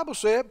the Bible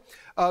said,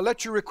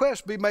 let your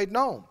request be made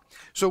known.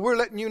 So we're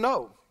letting you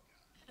know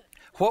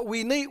what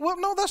we need. Well,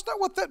 no, that's not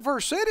what that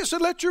verse said. It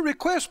said, let your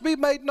request be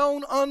made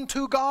known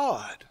unto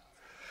God.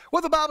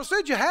 Well, the Bible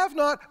said you have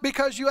not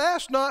because you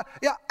ask not.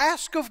 Yeah,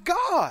 ask of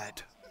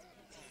God.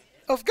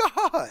 Of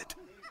God.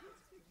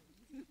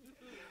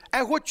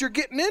 And what you're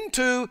getting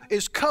into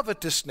is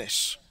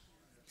covetousness.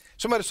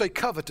 Somebody say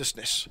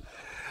covetousness.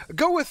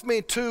 Go with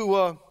me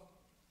to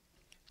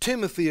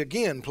Timothy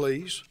again,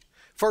 please.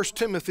 1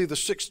 Timothy, the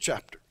 6th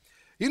chapter.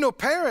 You know,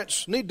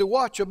 parents need to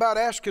watch about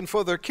asking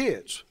for their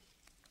kids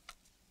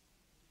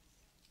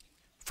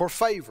for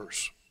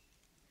favors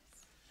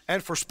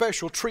and for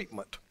special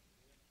treatment.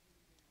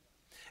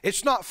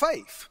 It's not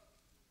faith.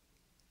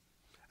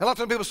 And a lot of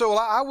times people say, well,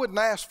 I wouldn't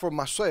ask for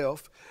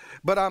myself,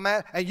 but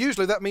and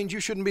usually that means you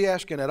shouldn't be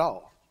asking at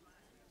all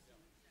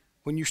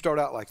when you start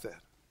out like that.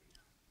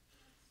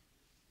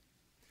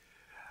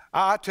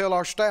 I tell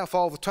our staff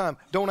all the time,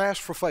 don't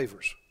ask for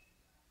favors.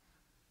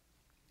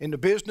 In the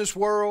business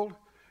world,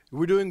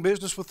 we're doing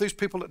business with these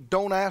people that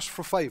don't ask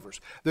for favors.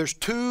 There's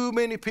too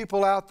many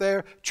people out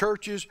there,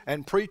 churches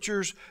and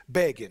preachers,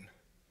 begging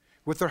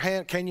with their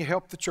hand, can you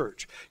help the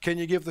church? Can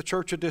you give the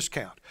church a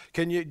discount?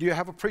 Do you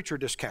have a preacher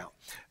discount?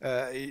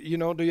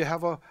 Do you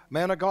have a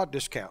man of God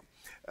discount?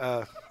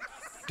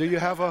 Do you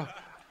have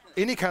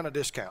any kind of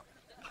discount?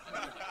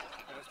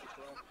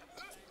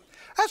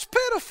 That's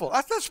pitiful.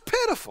 That's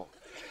pitiful.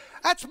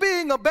 That's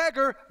being a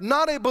beggar,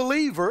 not a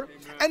believer.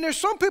 Amen. And there's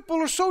some people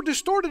who are so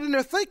distorted in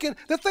their thinking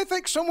that they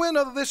think some way or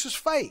another this is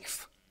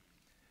faith.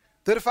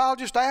 That if I'll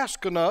just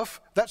ask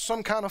enough, that's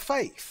some kind of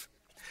faith.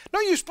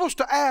 No, you're supposed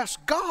to ask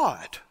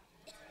God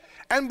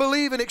and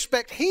believe and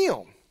expect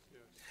Him.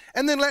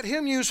 And then let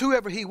Him use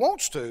whoever He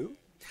wants to.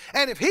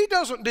 And if He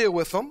doesn't deal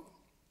with them,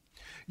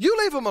 you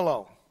leave them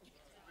alone.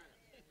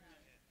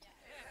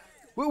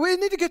 We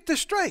need to get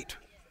this straight.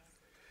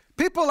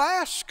 People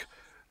ask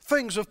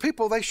things of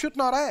people they should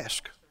not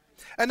ask.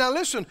 And now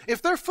listen,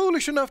 if they're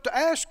foolish enough to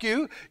ask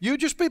you, you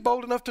just be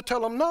bold enough to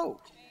tell them no.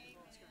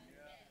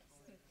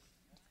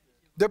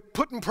 They're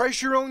putting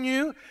pressure on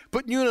you,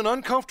 putting you in an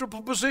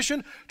uncomfortable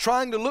position,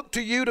 trying to look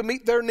to you to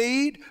meet their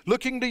need,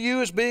 looking to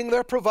you as being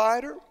their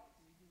provider.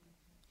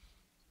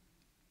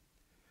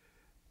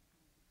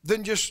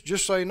 Then just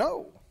say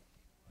no.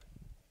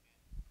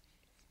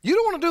 You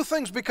don't want to do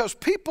things because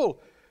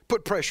people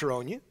put pressure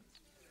on you.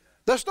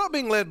 That's not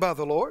being led by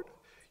the Lord.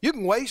 You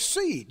can waste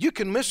seed. You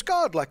can miss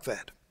God like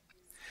that.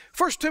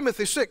 1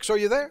 Timothy 6, are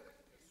you there?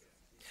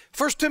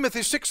 1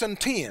 Timothy 6 and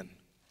 10.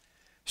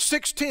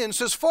 6:10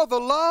 says, for the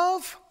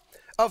love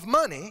of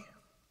money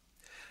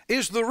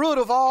is the root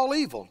of all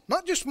evil.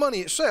 Not just money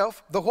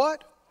itself, the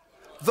what?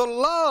 The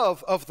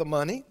love of the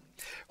money,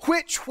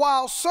 which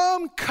while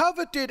some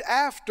coveted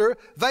after,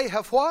 they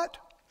have what?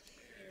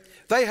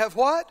 They have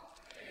what?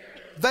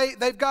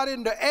 They've got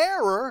into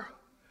error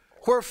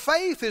where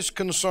faith is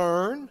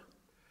concerned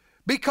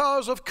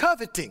because of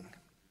coveting.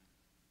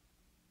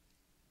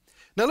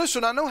 Now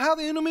listen, I know how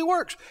the enemy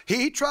works.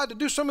 He tried to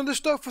do some of this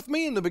stuff with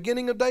me in the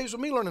beginning of days of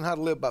me learning how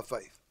to live by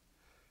faith.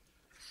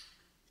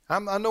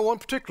 I know one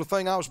particular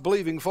thing I was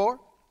believing for.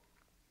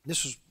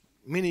 This is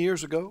many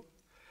years ago.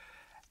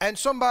 And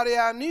somebody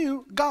I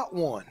knew got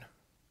one.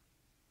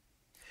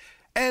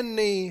 And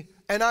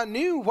I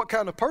knew what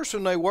kind of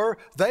person they were.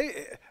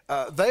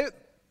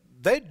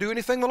 They'd do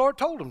anything the Lord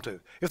told them to.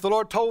 If the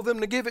Lord told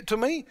them to give it to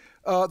me,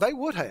 they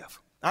would have.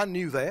 I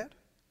knew that.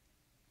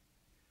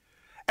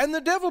 And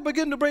the devil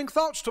began to bring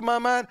thoughts to my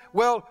mind.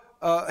 Well,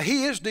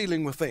 he is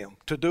dealing with them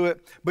to do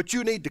it, but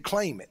you need to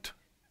claim it.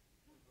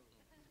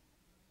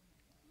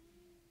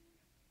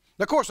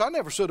 Now, of course, I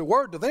never said a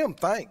word to them,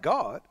 thank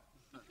God.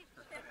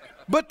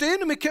 But the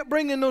enemy kept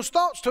bringing those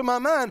thoughts to my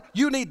mind.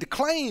 You need to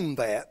claim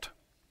that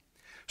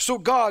so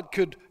God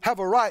could have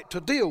a right to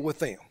deal with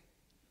them.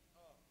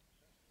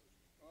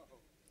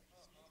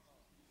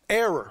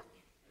 Error.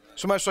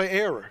 Somebody say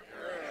error.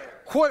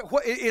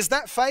 What is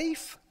that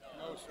faith?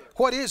 No, sir.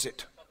 What is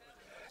it?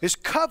 It's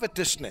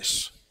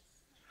covetousness.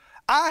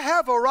 I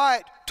have a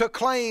right to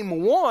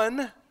claim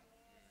one,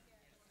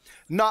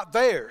 not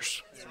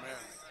theirs. Amen.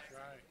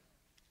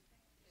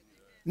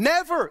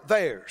 Never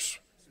theirs.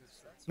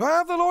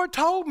 Well, the Lord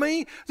told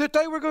me that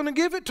they were going to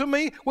give it to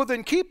me. Well,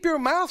 then keep your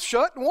mouth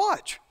shut and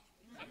watch.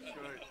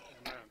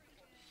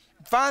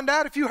 Find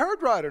out if you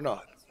heard right or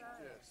not.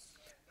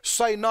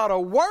 Say not a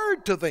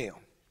word to them.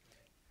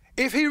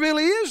 If he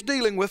really is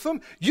dealing with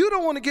them, you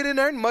don't want to get in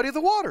there and muddy the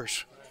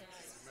waters.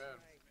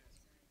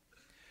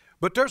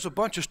 But there's a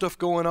bunch of stuff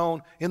going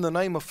on in the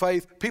name of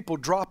faith. People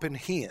dropping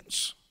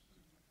hints.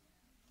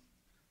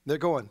 They're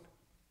going,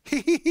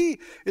 hee hee hee,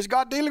 is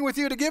God dealing with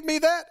you to give me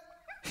that?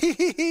 Hee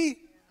hee hee.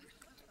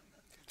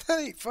 That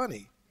ain't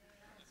funny.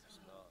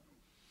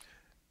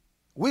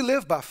 We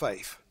live by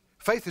faith.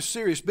 Faith is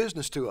serious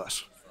business to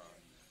us.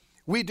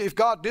 If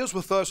God deals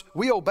with us,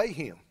 we obey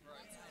him.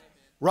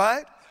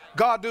 Right?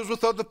 God deals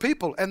with other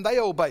people and they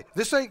obey.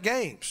 This ain't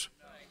games.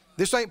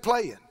 This ain't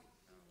playing.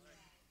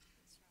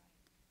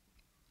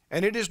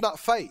 And it is not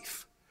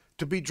faith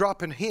to be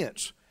dropping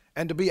hints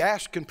and to be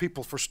asking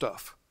people for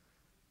stuff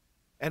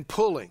and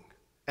pulling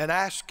and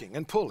asking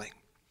and pulling.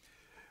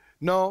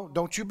 No,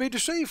 don't you be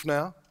deceived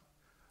now.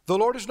 The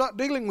Lord is not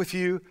dealing with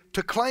you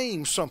to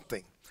claim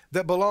something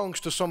that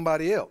belongs to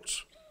somebody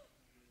else.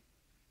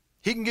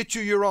 He can get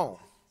you your own.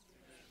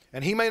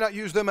 And he may not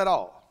use them at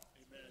all.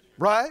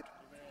 Right?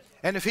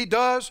 And if he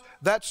does,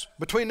 that's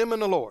between them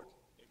and the Lord.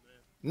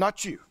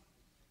 Not you.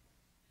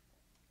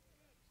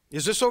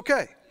 Is this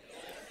okay?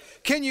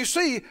 Can you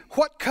see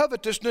what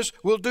covetousness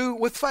will do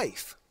with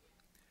faith?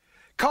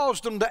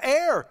 Cause them to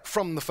err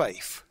from the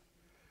faith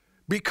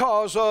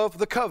because of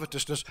the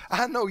covetousness.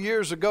 I know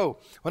years ago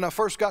when I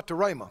first got to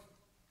Rhema,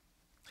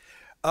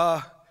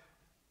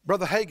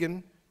 Brother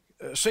Hagin,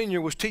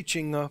 Sr. was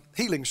teaching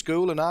healing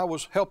school and I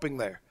was helping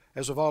there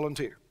as a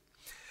volunteer.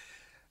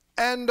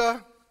 And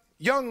a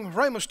young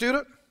Rhema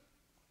student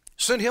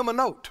sent him a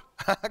note.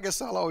 I guess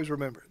I'll always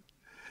remember it.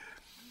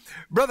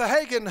 Brother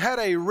Hagin had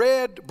a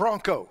red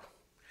Bronco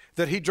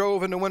that he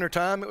drove in the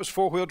wintertime. It was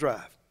four-wheel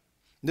drive.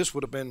 This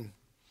would have been,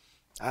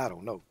 I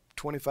don't know,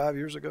 25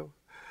 years ago.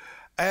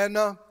 And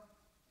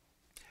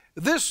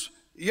this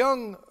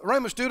young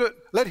Rhema student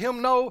let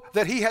him know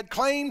that he had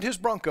claimed his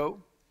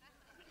Bronco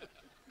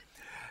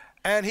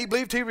and he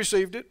believed he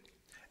received it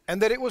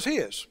and that it was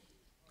his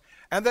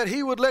and that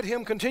he would let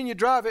him continue to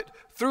drive it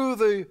through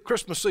the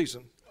Christmas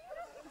season.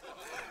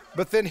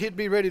 But then he'd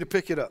be ready to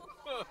pick it up.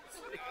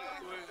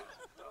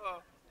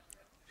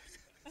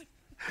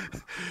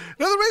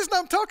 Now, the reason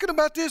I'm talking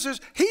about this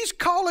is he's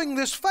calling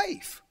this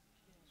faith,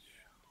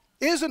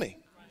 isn't he?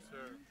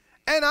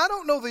 And I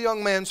don't know the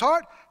young man's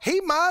heart.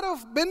 He might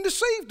have been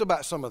deceived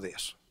about some of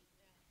this.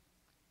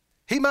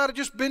 He might have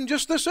just been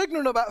just this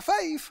ignorant about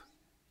faith.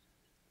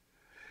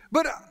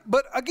 But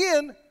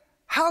again,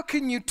 how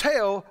can you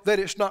tell that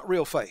it's not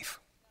real faith?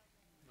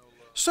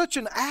 Such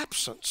an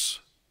absence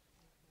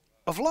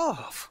of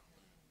love.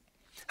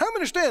 How many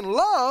understand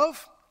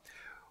love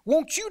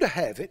wants you to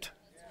have it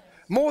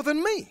more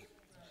than me?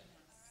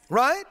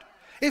 Right?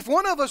 If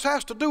one of us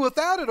has to do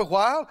without it a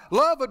while,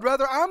 love would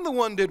rather I'm the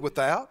one did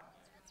without.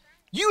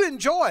 You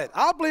enjoy it.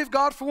 I'll believe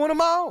God for one of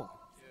my own.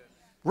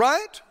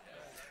 Right?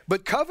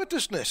 But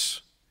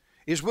covetousness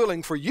is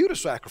willing for you to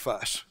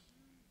sacrifice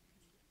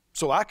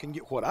so I can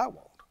get what I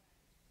want.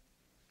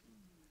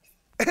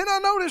 And I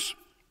notice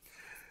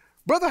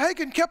Brother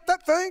Hagin kept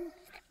that thing.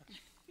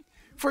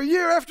 for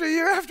year after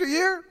year after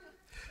year,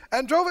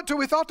 and drove it till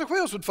we thought the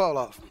wheels would fall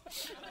off.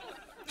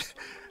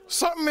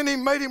 Something in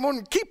him made him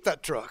want to keep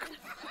that truck.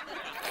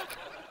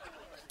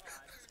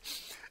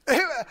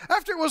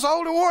 After it was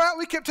old and wore out,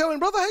 we kept telling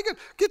Brother Hagin,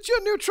 get you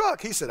a new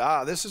truck. He said,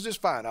 this is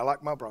just fine. I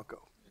like my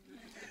Bronco.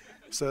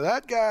 So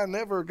that guy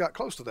never got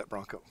close to that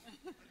Bronco.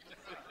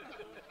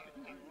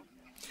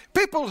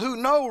 People who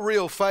know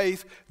real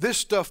faith, this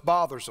stuff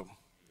bothers them.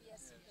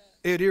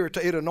 It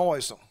irritates, it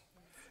annoys them.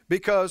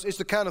 Because it's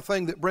the kind of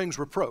thing that brings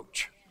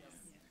reproach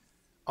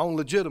on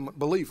legitimate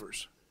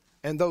believers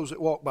and those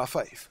that walk by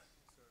faith.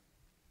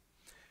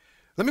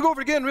 Let me go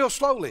over it again real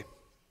slowly.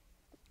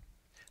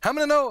 How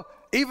many know,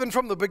 even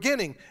from the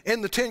beginning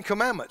in the Ten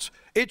Commandments,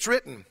 it's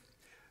written,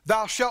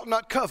 thou shalt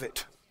not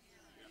covet.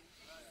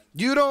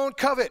 You don't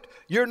covet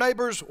your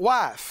neighbor's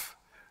wife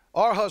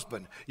or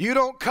husband. You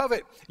don't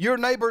covet your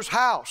neighbor's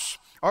house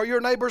or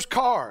your neighbor's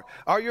car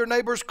or your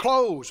neighbor's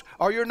clothes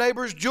or your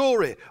neighbor's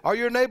jewelry or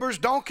your neighbor's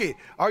donkey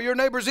or your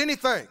neighbor's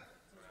anything.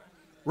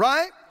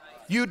 Right?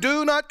 You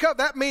do not covet.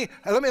 That means,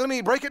 let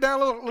me break it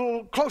down a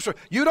little closer.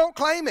 You don't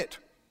claim it.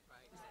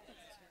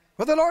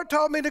 Well, the Lord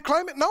told me to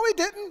claim it. No, He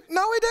didn't.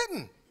 No, He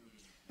didn't.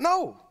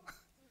 No,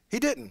 He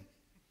didn't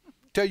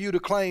tell you to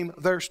claim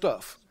their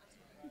stuff.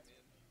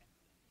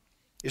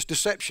 It's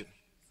deception.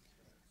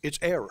 It's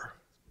error.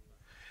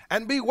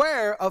 And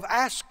beware of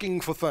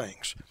asking for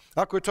things.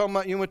 Like we're talking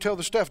about, you would tell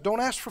the staff, don't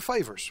ask for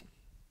favors.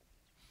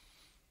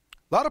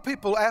 A lot of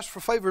people ask for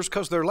favors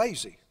because they're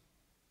lazy.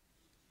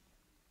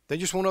 They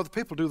just want other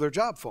people to do their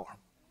job for them.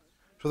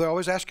 So they're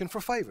always asking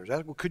for favors.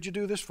 Well, could you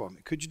do this for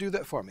me? Could you do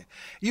that for me?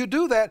 You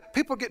do that,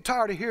 people get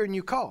tired of hearing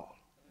you call.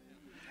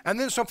 And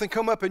then something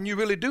come up and you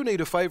really do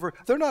need a favor,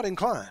 they're not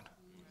inclined.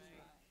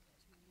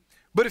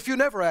 But if you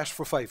never ask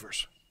for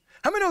favors,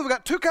 how many know we've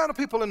got two kinds of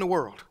people in the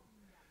world?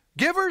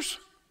 Givers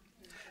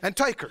and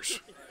takers.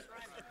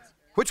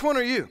 Which one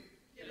are you?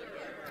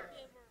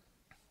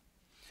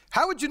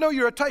 How would you know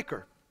you're a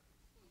taker?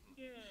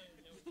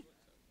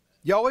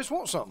 You always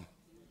want something.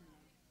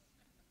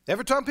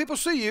 Every time people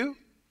see you,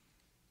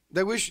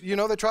 they wish,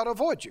 they try to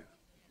avoid you.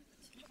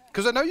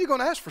 Because they know you're going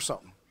to ask for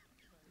something.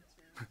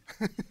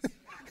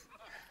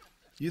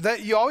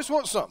 You always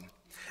want something.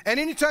 And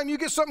anytime you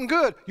get something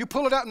good, you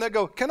pull it out and they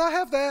go, can I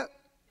have that?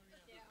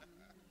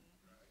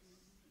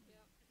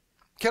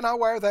 Can I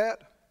wear that?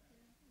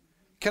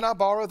 Can I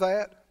borrow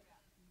that?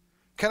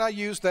 Can I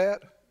use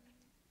that?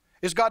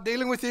 Is God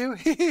dealing with you?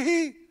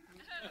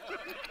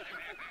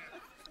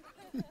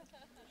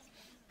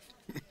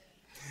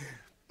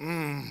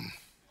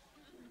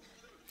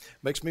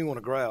 Makes me want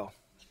to growl.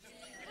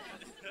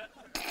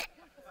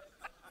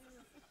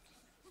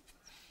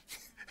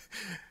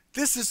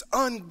 This is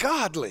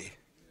ungodly.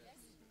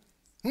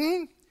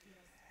 And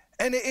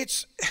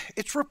it's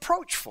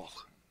reproachful.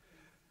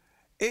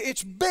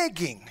 It's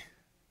begging.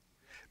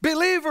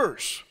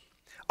 Believers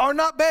are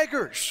not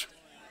beggars,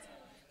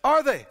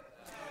 are they?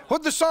 What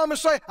did the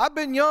psalmist say? I've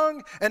been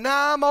young and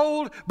now I'm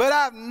old, but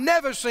I've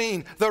never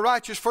seen the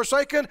righteous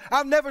forsaken.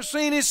 I've never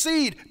seen his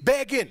seed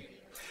begging.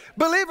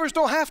 Believers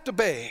don't have to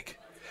beg.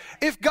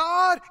 If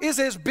God is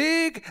as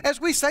big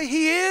as we say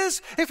He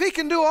is, if He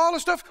can do all the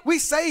stuff we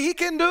say He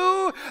can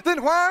do,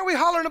 then why are we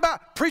hollering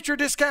about preacher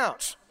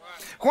discounts?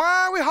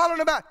 Why are we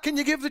hollering about, can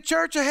you give the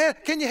church a hand?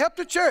 Can you help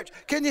the church?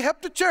 Can you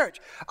help the church?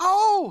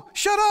 Oh,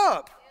 shut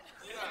up.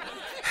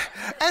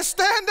 And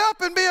stand up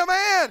and be a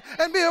man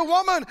and be a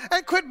woman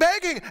and quit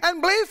begging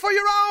and believe for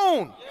your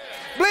own.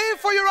 Believe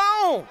for your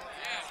own.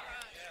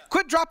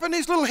 Quit dropping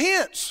these little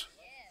hints.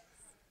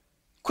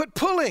 Quit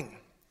pulling.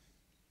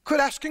 Quit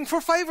asking for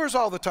favors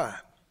all the time.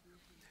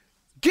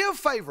 Give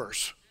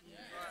favors.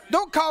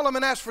 Don't call them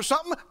and ask for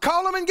something.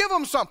 Call them and give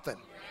them something.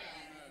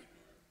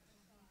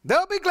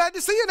 They'll be glad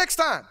to see you next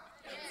time.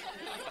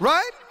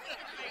 Right?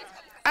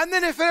 And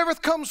then if it ever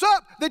comes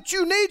up that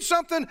you need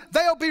something,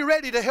 they'll be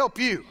ready to help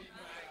you.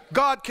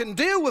 God can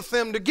deal with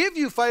them to give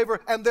you favor,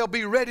 and they'll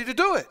be ready to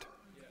do it.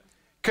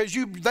 Because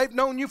they've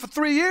known you for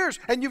 3 years,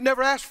 and you've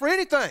never asked for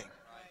anything.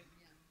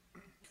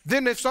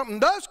 Then if something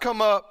does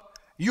come up,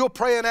 you'll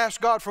pray and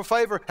ask God for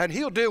favor, and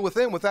He'll deal with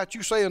them without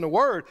you saying a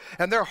word,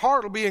 and their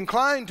heart will be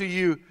inclined to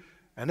you,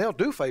 and they'll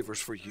do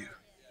favors for you.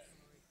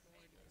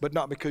 But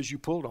not because you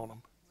pulled on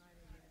them.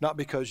 Not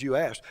because you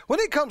asked. When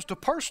it comes to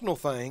personal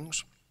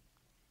things,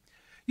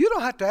 you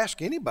don't have to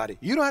ask anybody.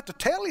 You don't have to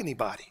tell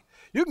anybody.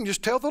 You can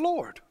just tell the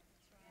Lord.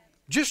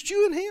 Just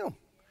you and Him.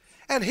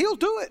 And He'll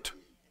do it.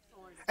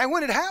 And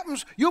when it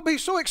happens, you'll be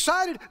so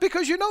excited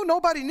because you know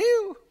nobody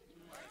knew.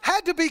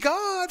 Had to be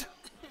God.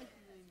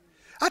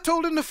 I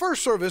told in the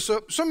first service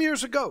some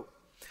years ago,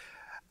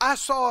 I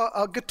saw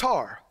a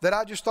guitar that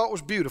I just thought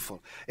was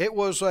beautiful. It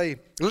was a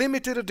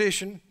limited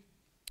edition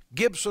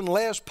Gibson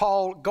Les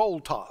Paul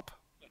Gold Top.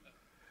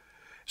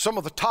 Some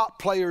of the top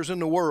players in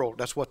the world,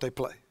 that's what they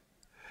play.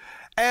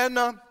 And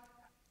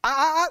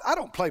I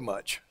don't play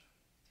much,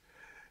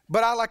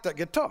 but I like that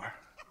guitar.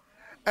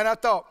 And I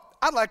thought,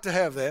 I'd like to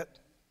have that.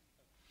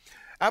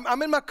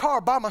 I'm in my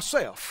car by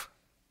myself.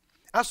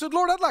 I said,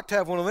 Lord, I'd like to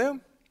have one of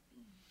them.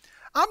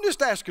 I'm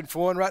just asking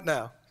for one right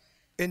now.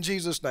 in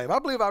Jesus' name. I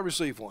believe I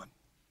received one.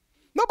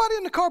 Nobody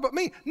in the car but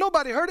me.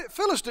 Nobody heard it.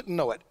 Phyllis didn't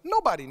know it.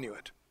 Nobody knew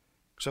it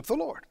except the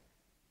Lord.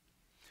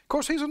 Of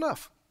course, He's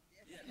enough.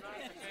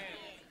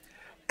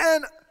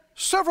 And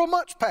several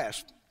months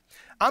passed.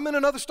 I'm in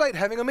another state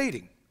having a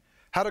meeting.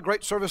 Had a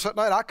great service that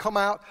night. I come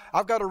out.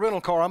 I've got a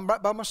rental car. I'm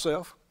right by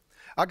myself.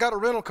 I got a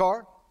rental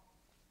car.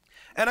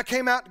 And I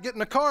came out to get in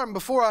the car, and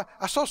before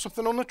I saw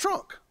something on the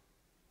trunk.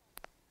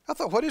 I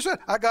thought, what is that?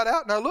 I got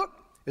out and I looked.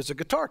 It's a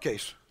guitar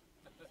case.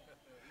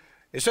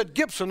 It said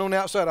Gibson on the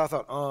outside. I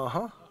thought,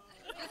 uh-huh.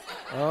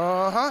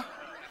 Uh-huh.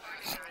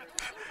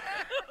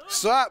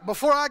 So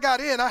before I got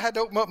in, I had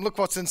to open up and look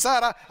what's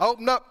inside. I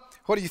opened up.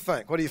 What do you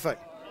think? What do you think?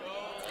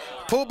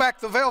 Pull back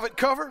the velvet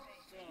cover.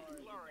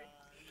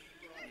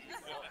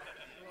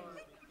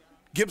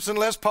 Gibson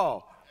Les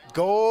Paul.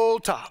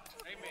 Gold top.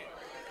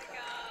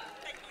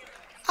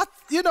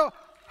 You know,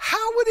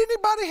 how would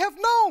anybody have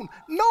known?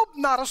 No,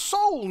 not a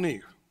soul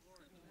knew.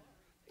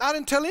 I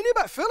didn't tell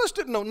anybody. Phyllis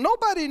didn't know.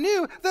 Nobody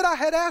knew that I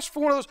had asked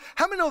for one of those.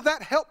 How many know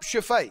that helps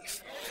your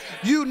faith?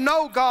 You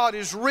know God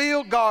is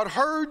real. God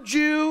heard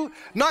you.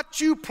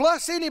 Not you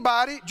plus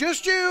anybody,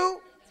 just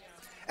you.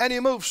 And He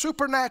moves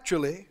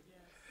supernaturally.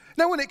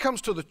 Now, when it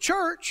comes to the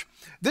church,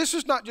 this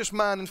is not just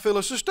mine and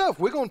Phyllis's stuff.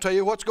 We're going to tell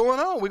you what's going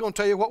on. We're going to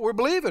tell you what we're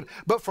believing.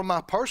 But for my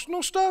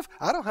personal stuff,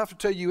 I don't have to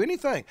tell you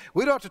anything.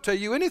 We don't have to tell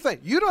you anything.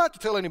 You don't have to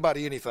tell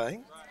anybody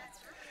anything.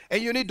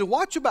 And you need to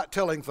watch about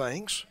telling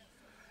things,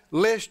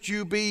 lest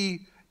you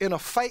be in a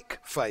fake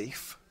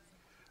faith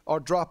or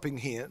dropping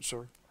hints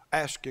or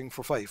asking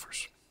for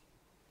favors.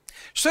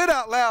 Say it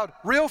out loud.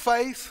 Real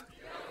faith.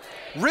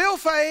 Real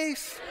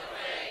faith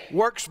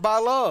works by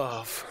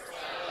love.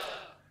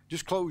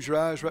 Just close your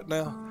eyes right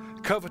now.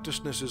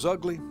 Covetousness is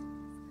ugly.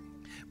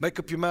 Make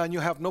up your mind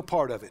you'll have no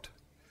part of it.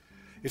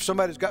 If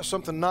somebody's got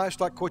something nice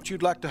like what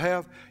you'd like to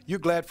have, you're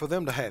glad for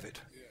them to have it.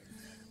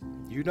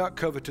 You're not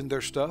coveting their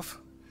stuff.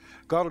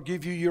 God will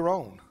give you your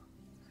own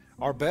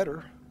or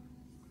better.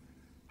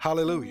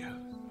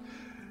 Hallelujah.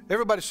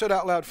 Everybody said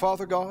out loud,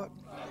 Father God,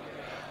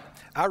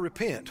 I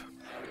repent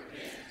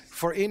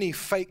for any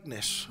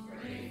fakeness.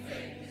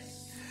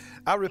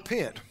 I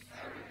repent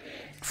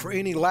for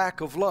any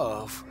lack of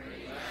love.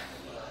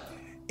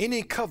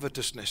 Any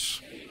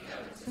covetousness,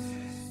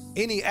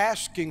 any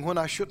asking when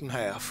I shouldn't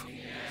have,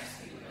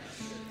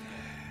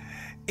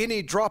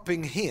 any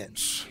dropping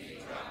hints,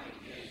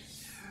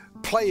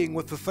 playing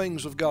with the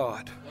things of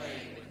God.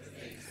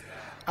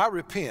 I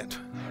repent.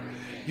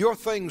 Your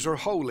things are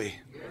holy.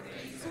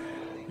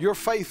 Your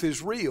faith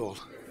is real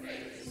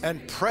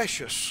and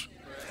precious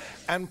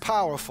and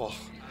powerful.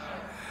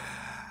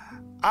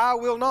 I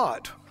will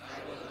not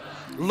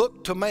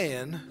look to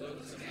man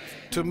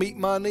to meet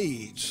my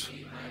needs.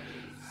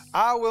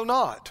 I will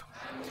not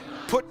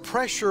put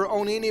pressure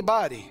on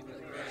anybody.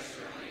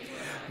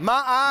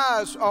 My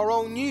eyes are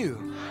on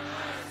you.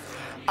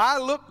 I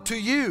look to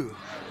you.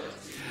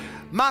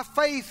 My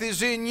faith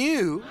is in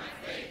you.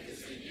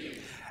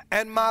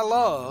 And my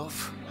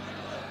love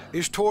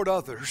is toward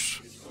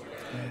others.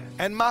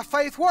 And my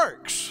faith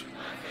works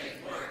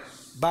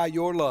by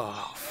your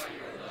love.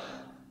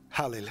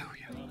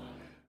 Hallelujah.